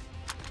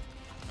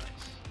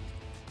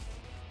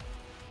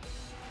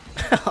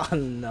 Nice. Oh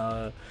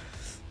no.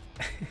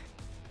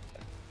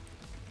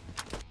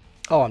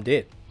 Oh, I'm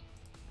dead.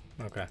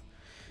 Okay.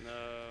 No.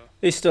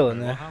 He's still in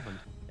What there. happened?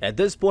 At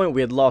this point,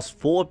 we had lost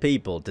 4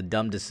 people to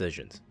dumb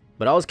decisions,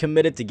 but I was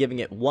committed to giving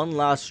it one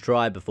last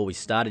try before we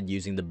started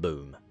using the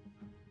boom.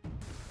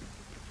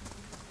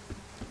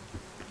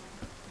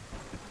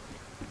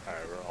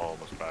 Alright, we're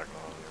almost back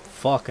now.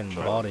 Fucking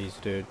bodies,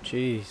 dude.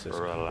 Jesus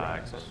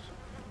Relax. Christ.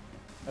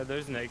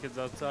 There's nakeds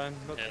outside.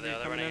 Look, Yeah, they're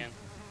they're coming running in.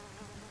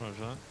 What was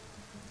that?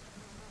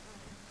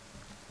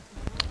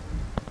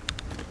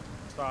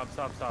 Stop.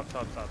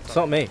 It's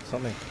not me. It's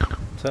not me.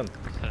 It's him.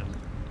 It's him.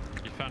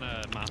 He's trying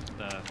to mask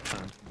the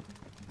sand.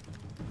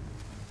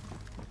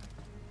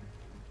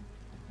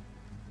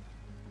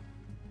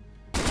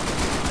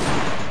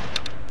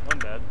 One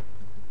dead.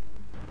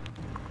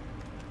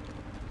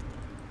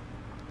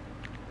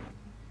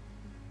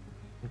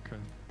 Okay.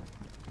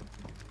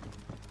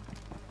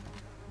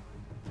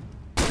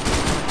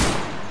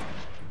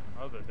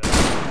 Oh, they're dead.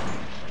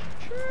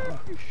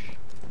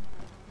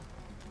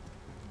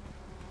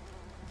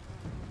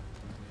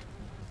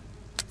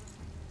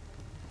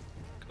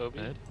 Kobe.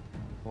 Dead?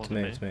 It's Wasn't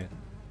me. me. It's me.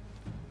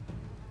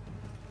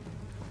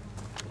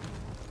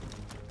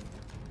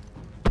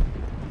 It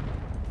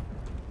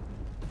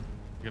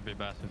could be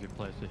best if you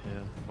place it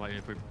here. Like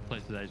if we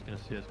place it there, he's gonna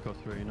see us go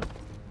through, you know?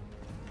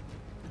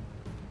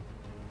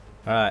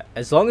 Alright,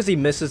 as long as he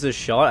misses his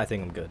shot, I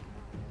think I'm good.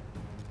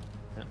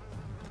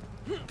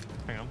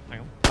 Hang on.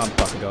 I'm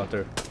fucking going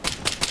through.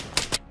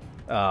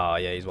 Oh,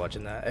 yeah, he's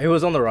watching that. He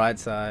was on the right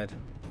side.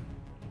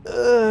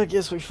 I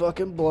guess we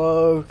fucking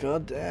blow.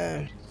 God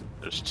damn.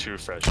 There's 2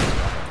 fresh. Alright,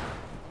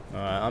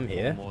 I'm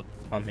here. One more.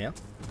 I'm here.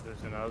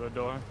 There's another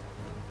door.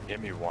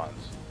 Hit me once.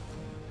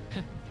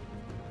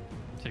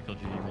 Tickled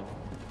you, you mean?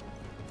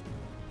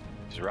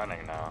 He's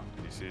running now.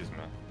 He sees me.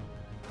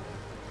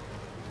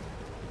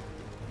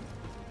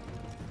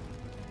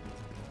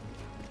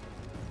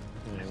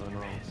 Yeah, went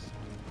wrong.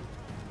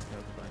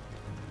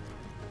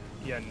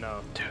 Yeah, no.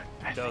 Dude,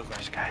 I Those think there's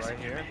ones guys right in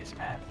here. the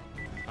basement.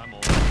 I'm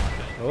all.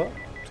 Oh,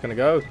 it's gonna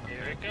go.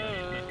 Here it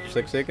goes.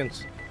 6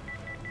 seconds.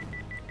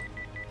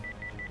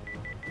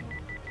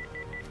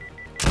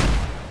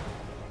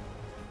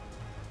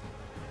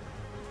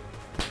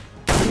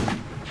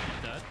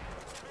 Dead?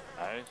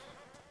 Nice.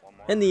 One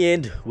more. In the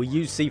end, we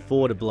used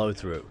C4 to blow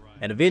through,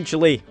 and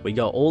eventually we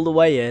got all the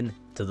way in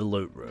to the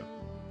loot room.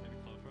 Maybe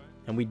close right?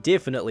 And we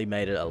definitely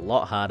made it a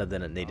lot harder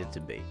than it needed to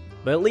be.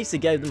 But at least it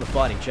gave them a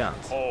fighting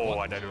chance. Oh,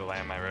 I died to a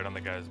landmine right on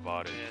the guy's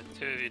body. Yeah,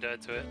 2 of you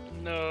died to it.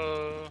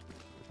 No.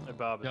 Hey,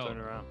 Bob, Yo. turn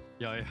around.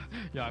 Yeah,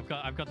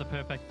 I've got the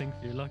perfect thing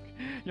for you. Look.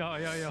 Yo.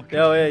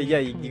 Oh yeah,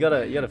 you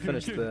gotta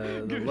finish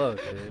the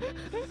look, dude.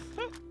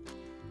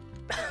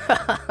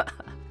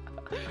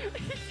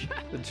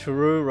 The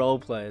true role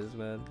players,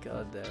 man.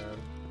 God damn.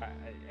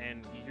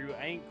 And you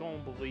ain't gonna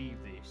believe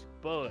this,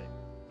 but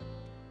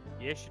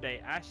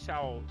yesterday I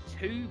saw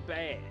 2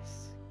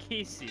 bass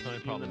kissing The only in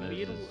the problem is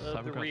middle I of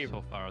haven't the got river.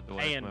 so far out the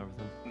way And from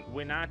everything.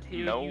 when I tell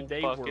No you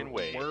they fucking were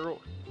way.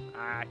 world,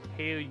 I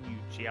tell you,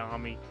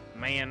 Xiaomi,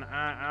 man,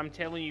 I'm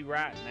telling you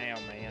right now,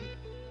 man,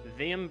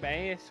 them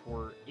bass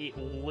were at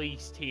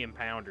least 10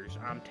 pounders.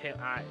 I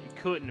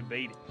couldn't have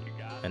beat it, you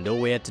guys. And all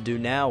we had to do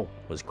now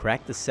was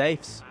crack the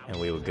safes, and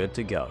we were good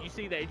to go. You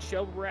see that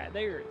shovel right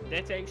there?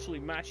 That's actually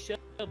my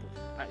shovel.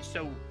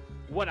 So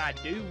what I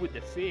do with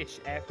the fish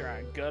after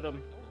I gut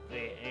them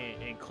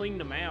and clean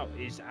them out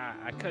is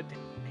I cut the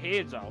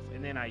heads off,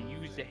 and then I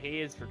use the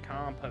heads for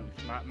compost.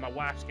 My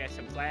wife's got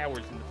some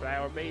flowers in the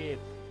flower bed.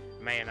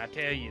 Man, I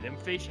tell you, them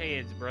fish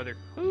heads, brother.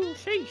 Ooh,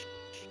 sheesh.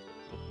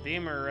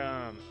 Them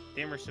are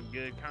some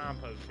good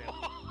compost.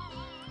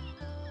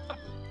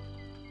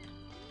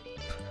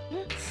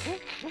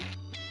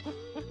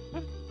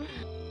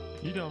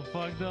 You done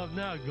fucked up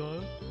now,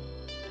 girl.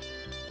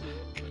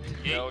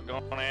 Yo,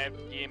 gonna have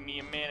to give me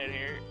a minute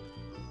here.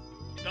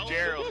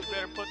 Gerald, you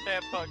better put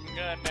that fucking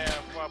gun down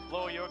before I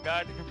blow your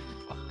goddamn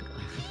fucker.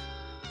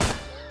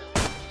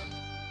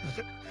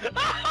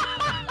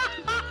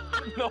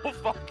 No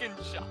fucking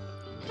shot.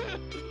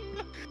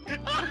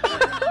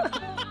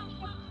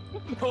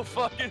 No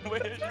fucking way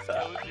I just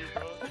killed you,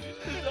 bro.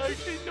 There's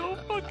actually no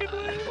fucking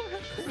way.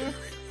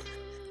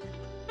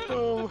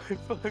 Oh my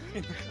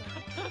fucking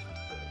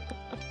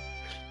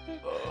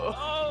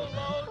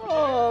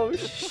Oh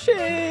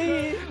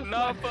shit!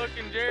 Not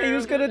fucking Jared. He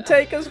was gonna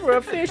take us for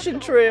a fishing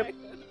trip.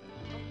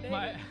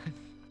 My...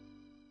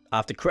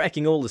 After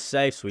cracking all the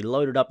safes, we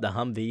loaded up the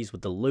Humvees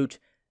with the loot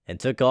and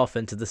took off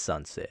into the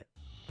sunset.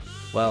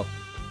 Well,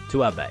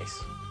 to our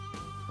base.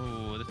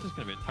 Ooh, this is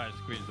gonna be a tight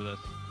squeeze with this.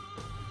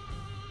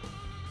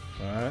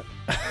 Alright.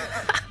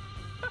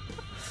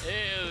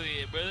 Hell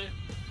yeah, brother.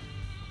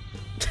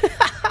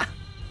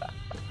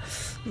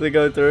 They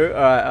go through.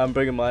 Alright, I'm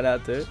bringing mine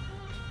out too.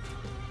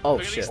 Oh We're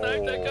gonna shit.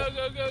 snipe that. Go.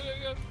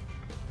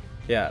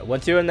 Yeah,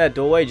 once you're in that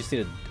doorway, you just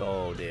need to.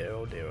 Oh dear,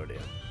 oh dear, oh dear.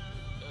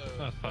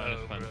 That's fine,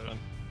 it's fine, it's fine.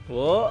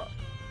 What?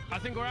 I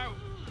think we're out.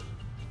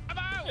 I'm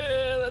out!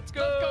 Yeah, let's go.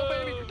 Let's go,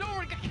 baby! Don't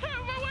worry, get out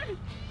of my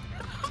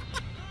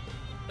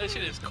That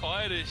shit is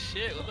quiet as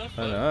shit. What the fuck?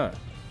 I know.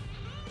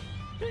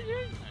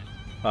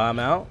 I'm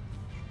out.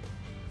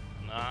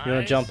 Nice. You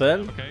wanna jump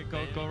in? Okay,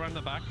 go around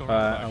the back.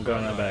 Alright, I'm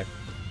going around the back.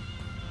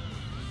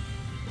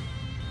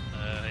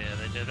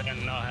 Yeah, they're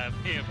not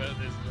happy about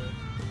this.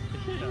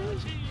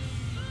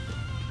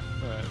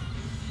 Alright.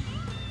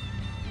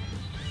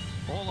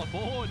 All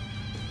aboard!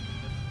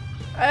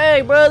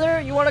 Hey,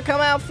 brother, you wanna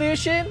come out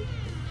fishing?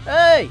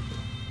 Hey!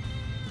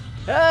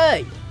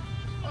 Hey!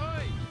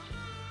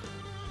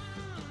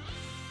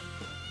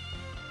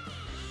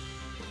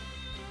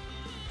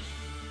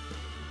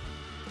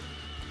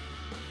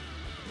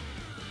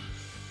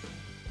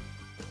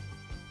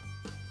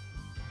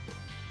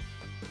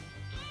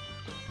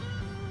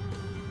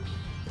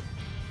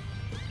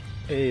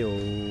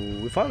 Ew,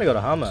 we finally got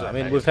a Hummer. I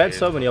mean, we've had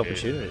so many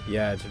opportunities.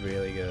 Yeah, it's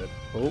really good.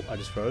 Oh, I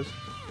just froze.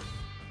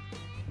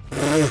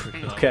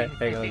 Okay,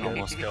 hang on.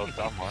 Almost killed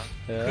someone.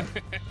 Yeah.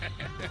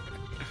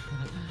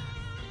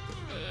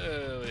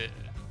 Oh, yeah.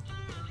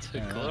 To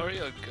glory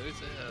or go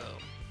to hell?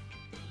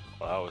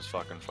 Well, that was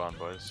fucking fun,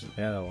 boys.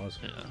 Yeah, that was.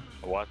 Yeah.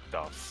 What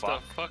the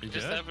fuck? The fuck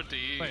just happened to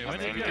you? Wait, I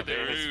mean, Look at the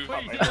roof.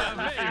 Wait,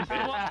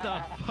 what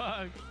the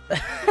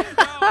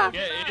fuck?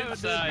 Get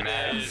inside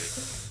Man.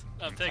 it.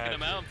 I'm taking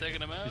him out. I'm taking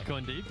him out. He's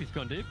going deep. He's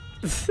going deep.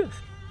 I'm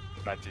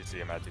at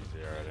TC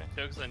already.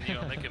 Jokes on you.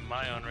 I'm making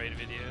my on-raid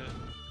video.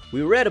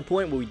 We were at a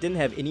point where we didn't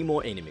have any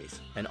more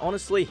enemies, and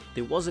honestly,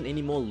 there wasn't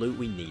any more loot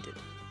we needed.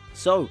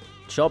 So,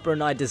 Chopper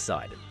and I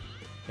decided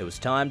it was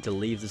time to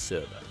leave the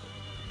server,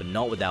 but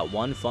not without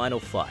one final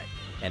fight,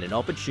 and an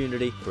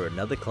opportunity for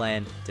another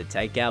clan to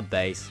take our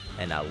base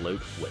and our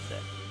loot with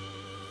it.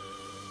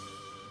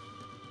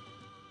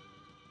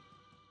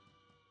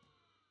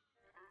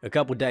 A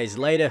couple days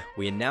later,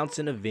 we announced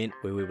an event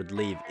where we would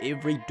leave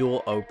every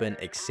door open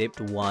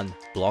except one,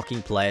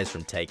 blocking players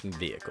from taking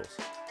vehicles.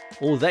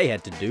 All they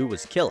had to do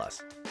was kill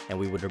us, and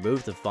we would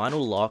remove the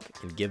final lock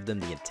and give them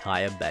the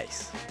entire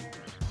base.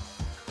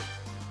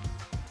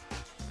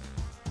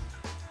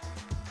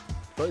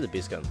 Probably the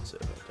best gun in the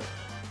server.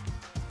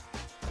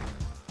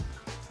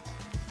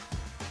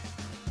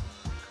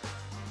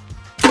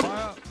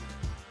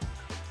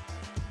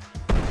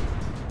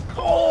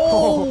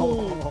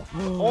 Oh!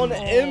 On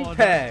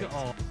impact!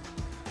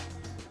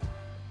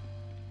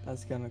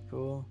 That's kind of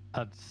cool.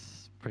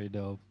 That's pretty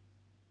dope.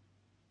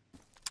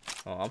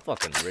 Oh, I'm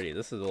fucking ready.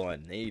 This is all I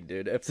need,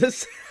 dude. If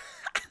this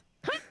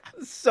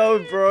so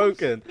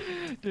broken.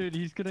 Dude,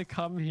 he's gonna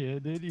come here,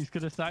 dude. He's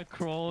gonna start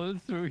crawling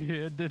through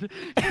here, dude.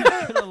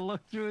 He's gonna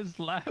look through his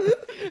lap.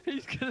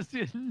 He's gonna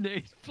see a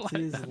nade fly.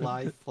 See his down.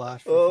 life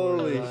flash before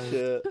Holy his eyes.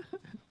 shit.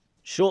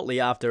 Shortly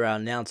after our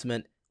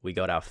announcement, we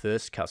got our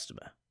first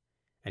customer.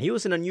 And he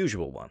was an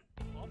unusual one.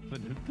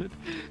 Dude.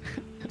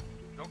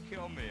 Don't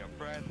kill me, I'm I'm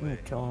friendly. gonna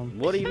kill him.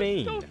 What do you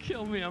mean? Don't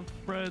kill me, I'm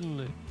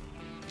friendly.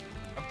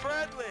 I'm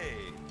friendly!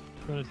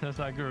 Gonna test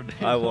that grenade.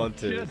 I want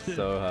to Shit, dude.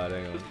 so hard.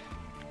 Hang on.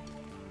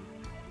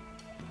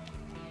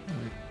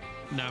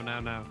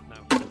 No.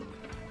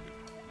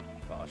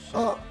 Oh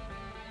shit.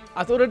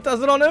 I thought it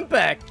does it on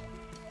impact.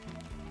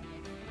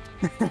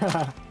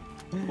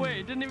 Wait,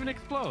 it didn't even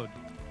explode.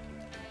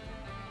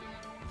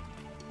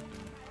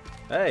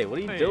 Hey, what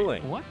are you Wait,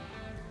 doing? What?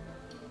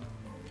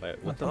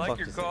 Wait, what the I like fuck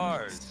your is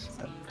cars.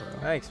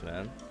 Thanks,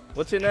 man.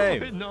 What's your name?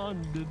 Going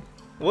on, dude.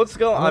 What's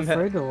going on? I'm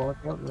afraid to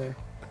walk up there.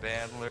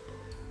 Bandler.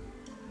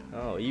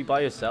 Oh, are you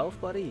by yourself,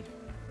 buddy?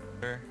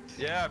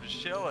 Yeah, I'm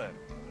just chilling.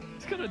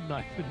 He's got a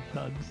knife and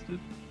guns, dude.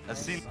 I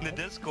seen the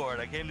Discord.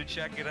 I came to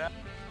check it out.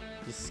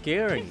 You're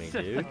scaring me,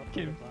 dude.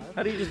 Kim,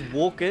 How do you just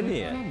walk in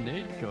here?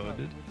 nade go,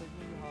 dude.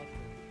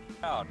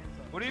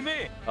 What do you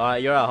mean?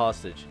 Alright, you're our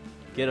hostage.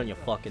 Get on your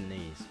fucking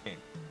knees.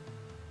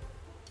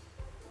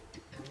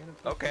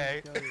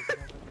 Okay.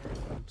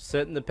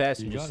 Sit in the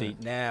passenger You got seat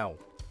it. now.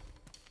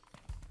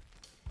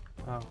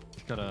 Oh.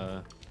 He's got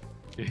a.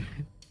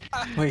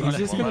 Wait, he's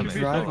just gonna Let me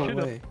drive look it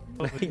up. away.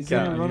 He's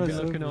can't. gonna run You're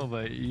us looking over.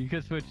 over. You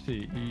can switch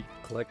seat.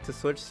 Click to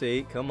switch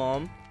seat. Come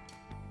on.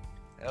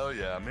 Hell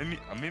yeah, I'm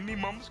in me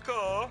mom's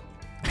car.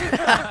 In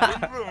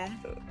the room.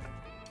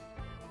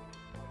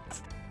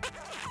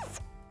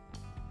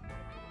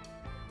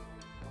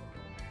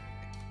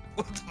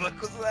 What the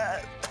fuck was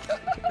that?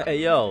 Hey,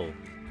 yo.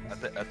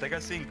 I think I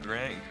seen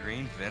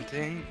green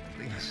venting. I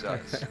think he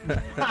sucks.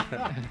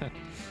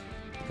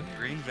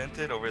 Green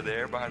vented over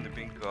there behind the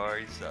pink car.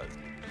 He sucks.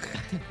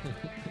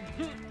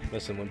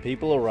 Listen, when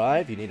people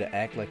arrive, you need to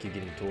act like you're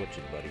getting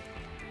tortured, buddy.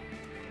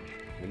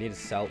 We need to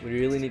sell. We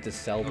really need to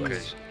sell Okay.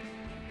 this.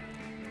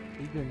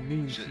 He's been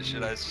mean. to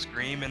Should me. I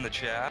scream in the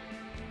chat?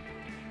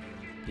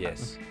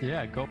 Yes.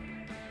 Yeah, go.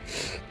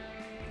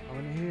 I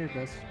wanna hear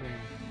that scream.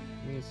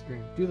 Give me a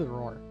scream. Do the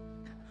roar.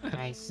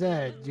 I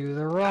said, do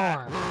the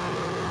roar.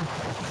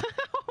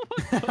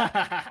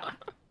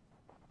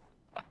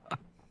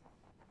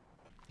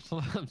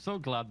 So, I'm so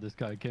glad this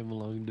guy came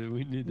along, dude.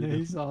 We needed Yeah, him.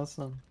 he's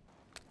awesome.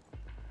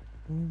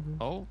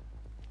 Oh,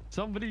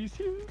 somebody's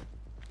here.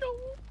 No.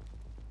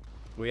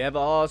 We have a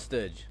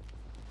hostage.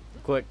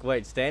 Quick,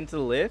 wait. Stand to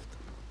the left.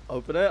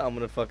 Open it. I'm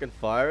gonna fucking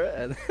fire it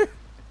and.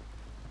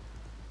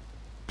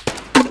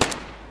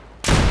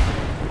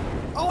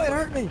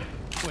 me.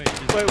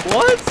 Wait, Wait,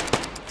 what?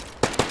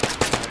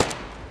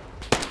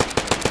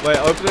 Wait,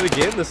 open it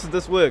again.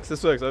 This works.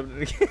 This works.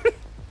 Open it again.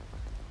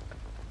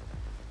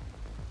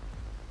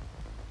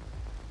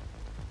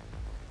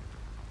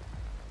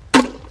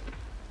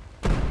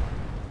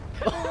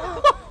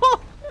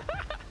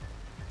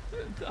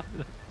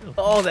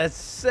 Oh, that's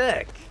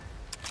sick.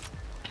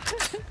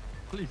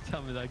 please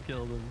tell me that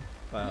killed him.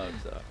 I hope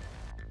so.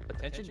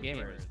 Attention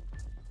gamers.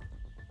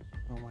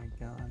 Oh my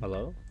god.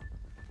 Hello?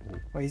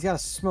 Wait, he's got a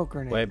smoke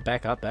grenade. Wait,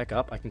 back up, back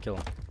up. I can kill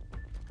him.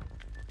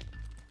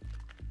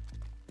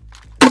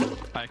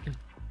 I can.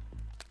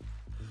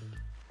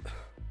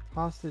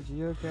 Hostage,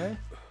 you okay?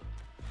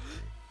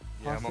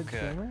 Yeah, I'm Hostage okay.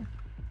 gamer?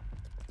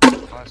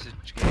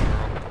 Hostage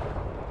gamer.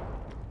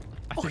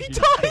 Oh, he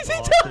died!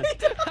 He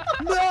died!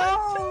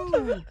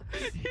 No!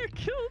 You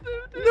killed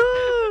him, dude.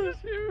 No!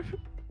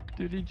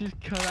 Dude, he just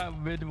cut out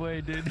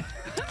midway, dude.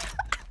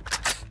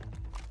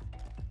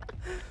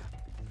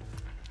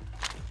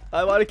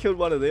 I might have killed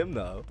one of them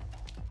though.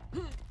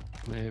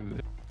 Maybe.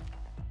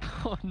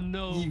 Oh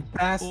no. You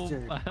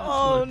bastard.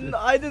 Oh no,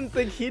 I didn't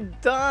think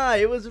he'd die.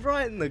 It was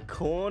right in the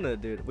corner,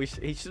 dude.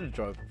 He should have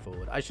drove it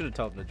forward. I should have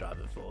told him to drive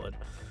it forward.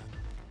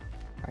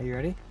 Are you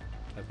ready?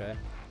 Okay.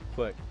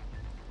 Quick.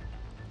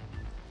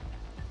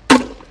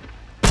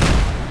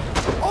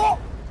 Oh!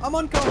 I'm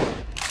uncovered!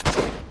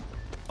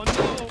 Oh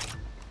no.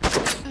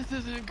 This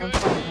isn't good.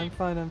 I'm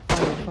fine.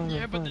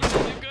 Yeah, but this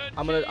isn't good.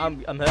 I'm hurt.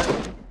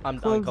 I'm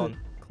Close gone. it.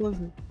 Close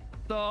it.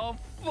 The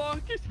fuck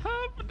is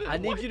happening? I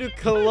need you to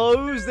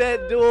close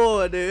that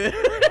door, dude.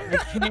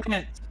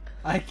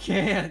 I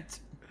can't.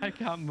 I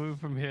can't move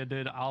from here,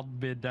 dude. I'll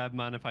be a dead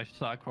man if I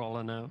start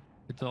crawling out.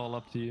 It's all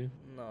up to you.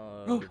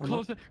 No.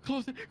 Close it,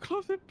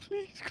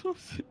 please close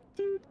it,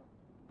 dude.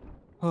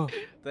 Oh.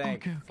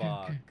 Thank Okay,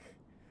 fuck. okay.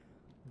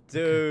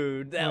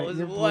 Dude, that Wait, was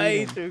you're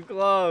way bleeding. too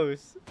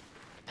close.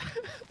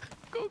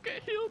 Go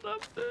get healed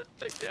up, dude.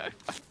 Thank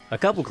you. A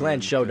couple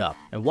clans showed up,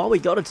 and while we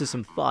got into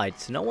some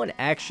fights, no one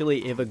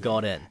actually ever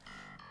got in.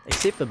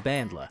 Except for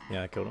Bandler.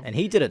 Yeah, I killed him. And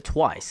he did it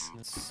twice.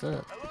 Sick.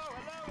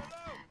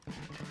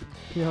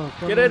 Yo,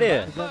 come Get in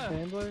here. Is that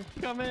Bandler?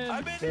 Come in. I'm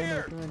in Bandler,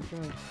 here.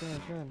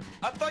 come in.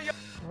 I thought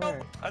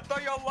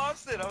Where? y'all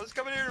lost it. I was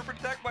coming here to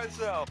protect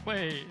myself.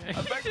 Wait.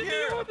 I'm back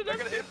here. I'm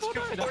gonna hit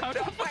How the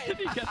fuck did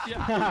he get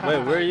the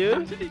Wait, where are you? How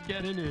did he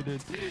get in here,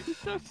 dude?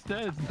 He's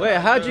upstairs. Wait,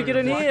 how'd you get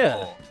in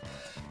here?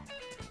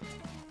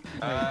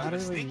 how did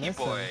we Sneaky miss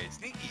him? boy,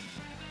 sneaky.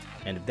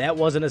 And if that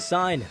wasn't a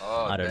sign,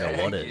 Oh, I don't know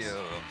what thank is. you.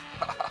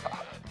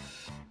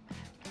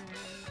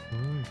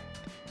 Alright.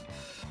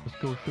 Let's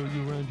go show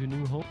you around your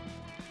new home.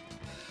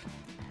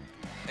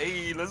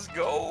 Hey, let's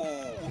go.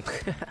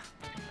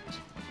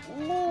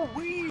 Ooh,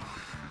 wee.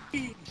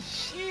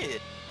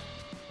 Shit.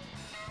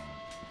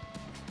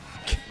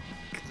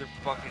 They're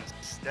fucking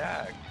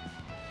stacked.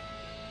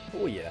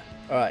 Oh yeah.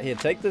 Alright, here,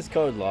 take this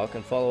code lock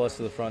and follow us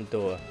to the front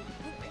door.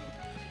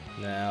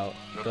 Now,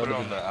 Should I go put to it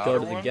on the the outer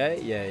gate.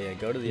 one? Yeah,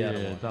 go to the outer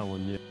Yeah, one. that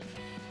one, yeah.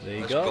 There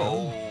you Let's go.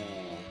 go.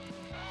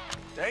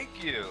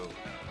 Thank you.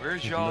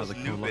 Where's There's y'all's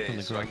another new cool lock on the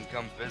base so I ground.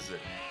 can come visit?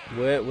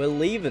 We're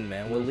leaving,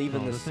 man. We're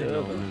leaving No, the this ain't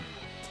no server. loot.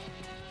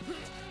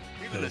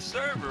 Even the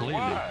server, Completely.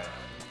 why?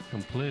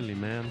 Completely,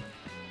 man.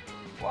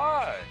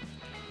 Why?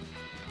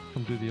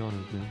 Come do the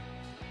honors, man.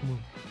 Come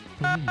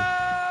on.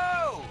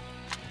 Oh!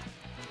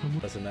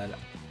 Listen, man.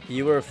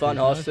 You were a fun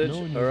It was nice hostage,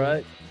 knowing you,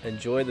 alright?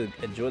 Enjoy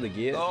the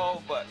gear.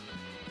 Oh, but.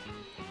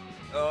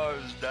 Oh,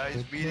 it was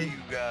nice meeting you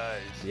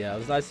guys. Yeah, it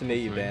was nice to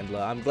meet you, Sweet.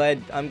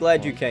 Bandler. I'm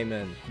glad you came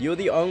in. You're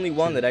the only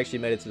one that actually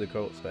made it to the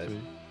crawl space.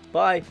 Sweet.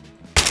 Bye.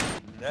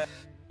 That-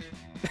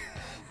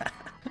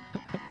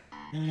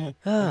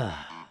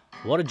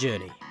 What a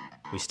journey.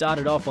 We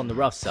started off on the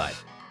rough side,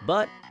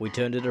 but we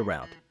turned it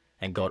around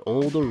and got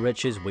all the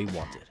riches we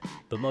wanted.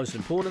 But most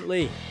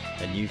importantly,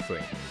 a new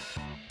friend.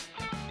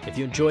 If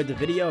you enjoyed the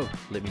video,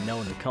 let me know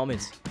in the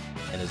comments.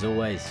 And as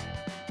always,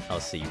 I'll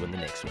see you in the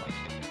next one.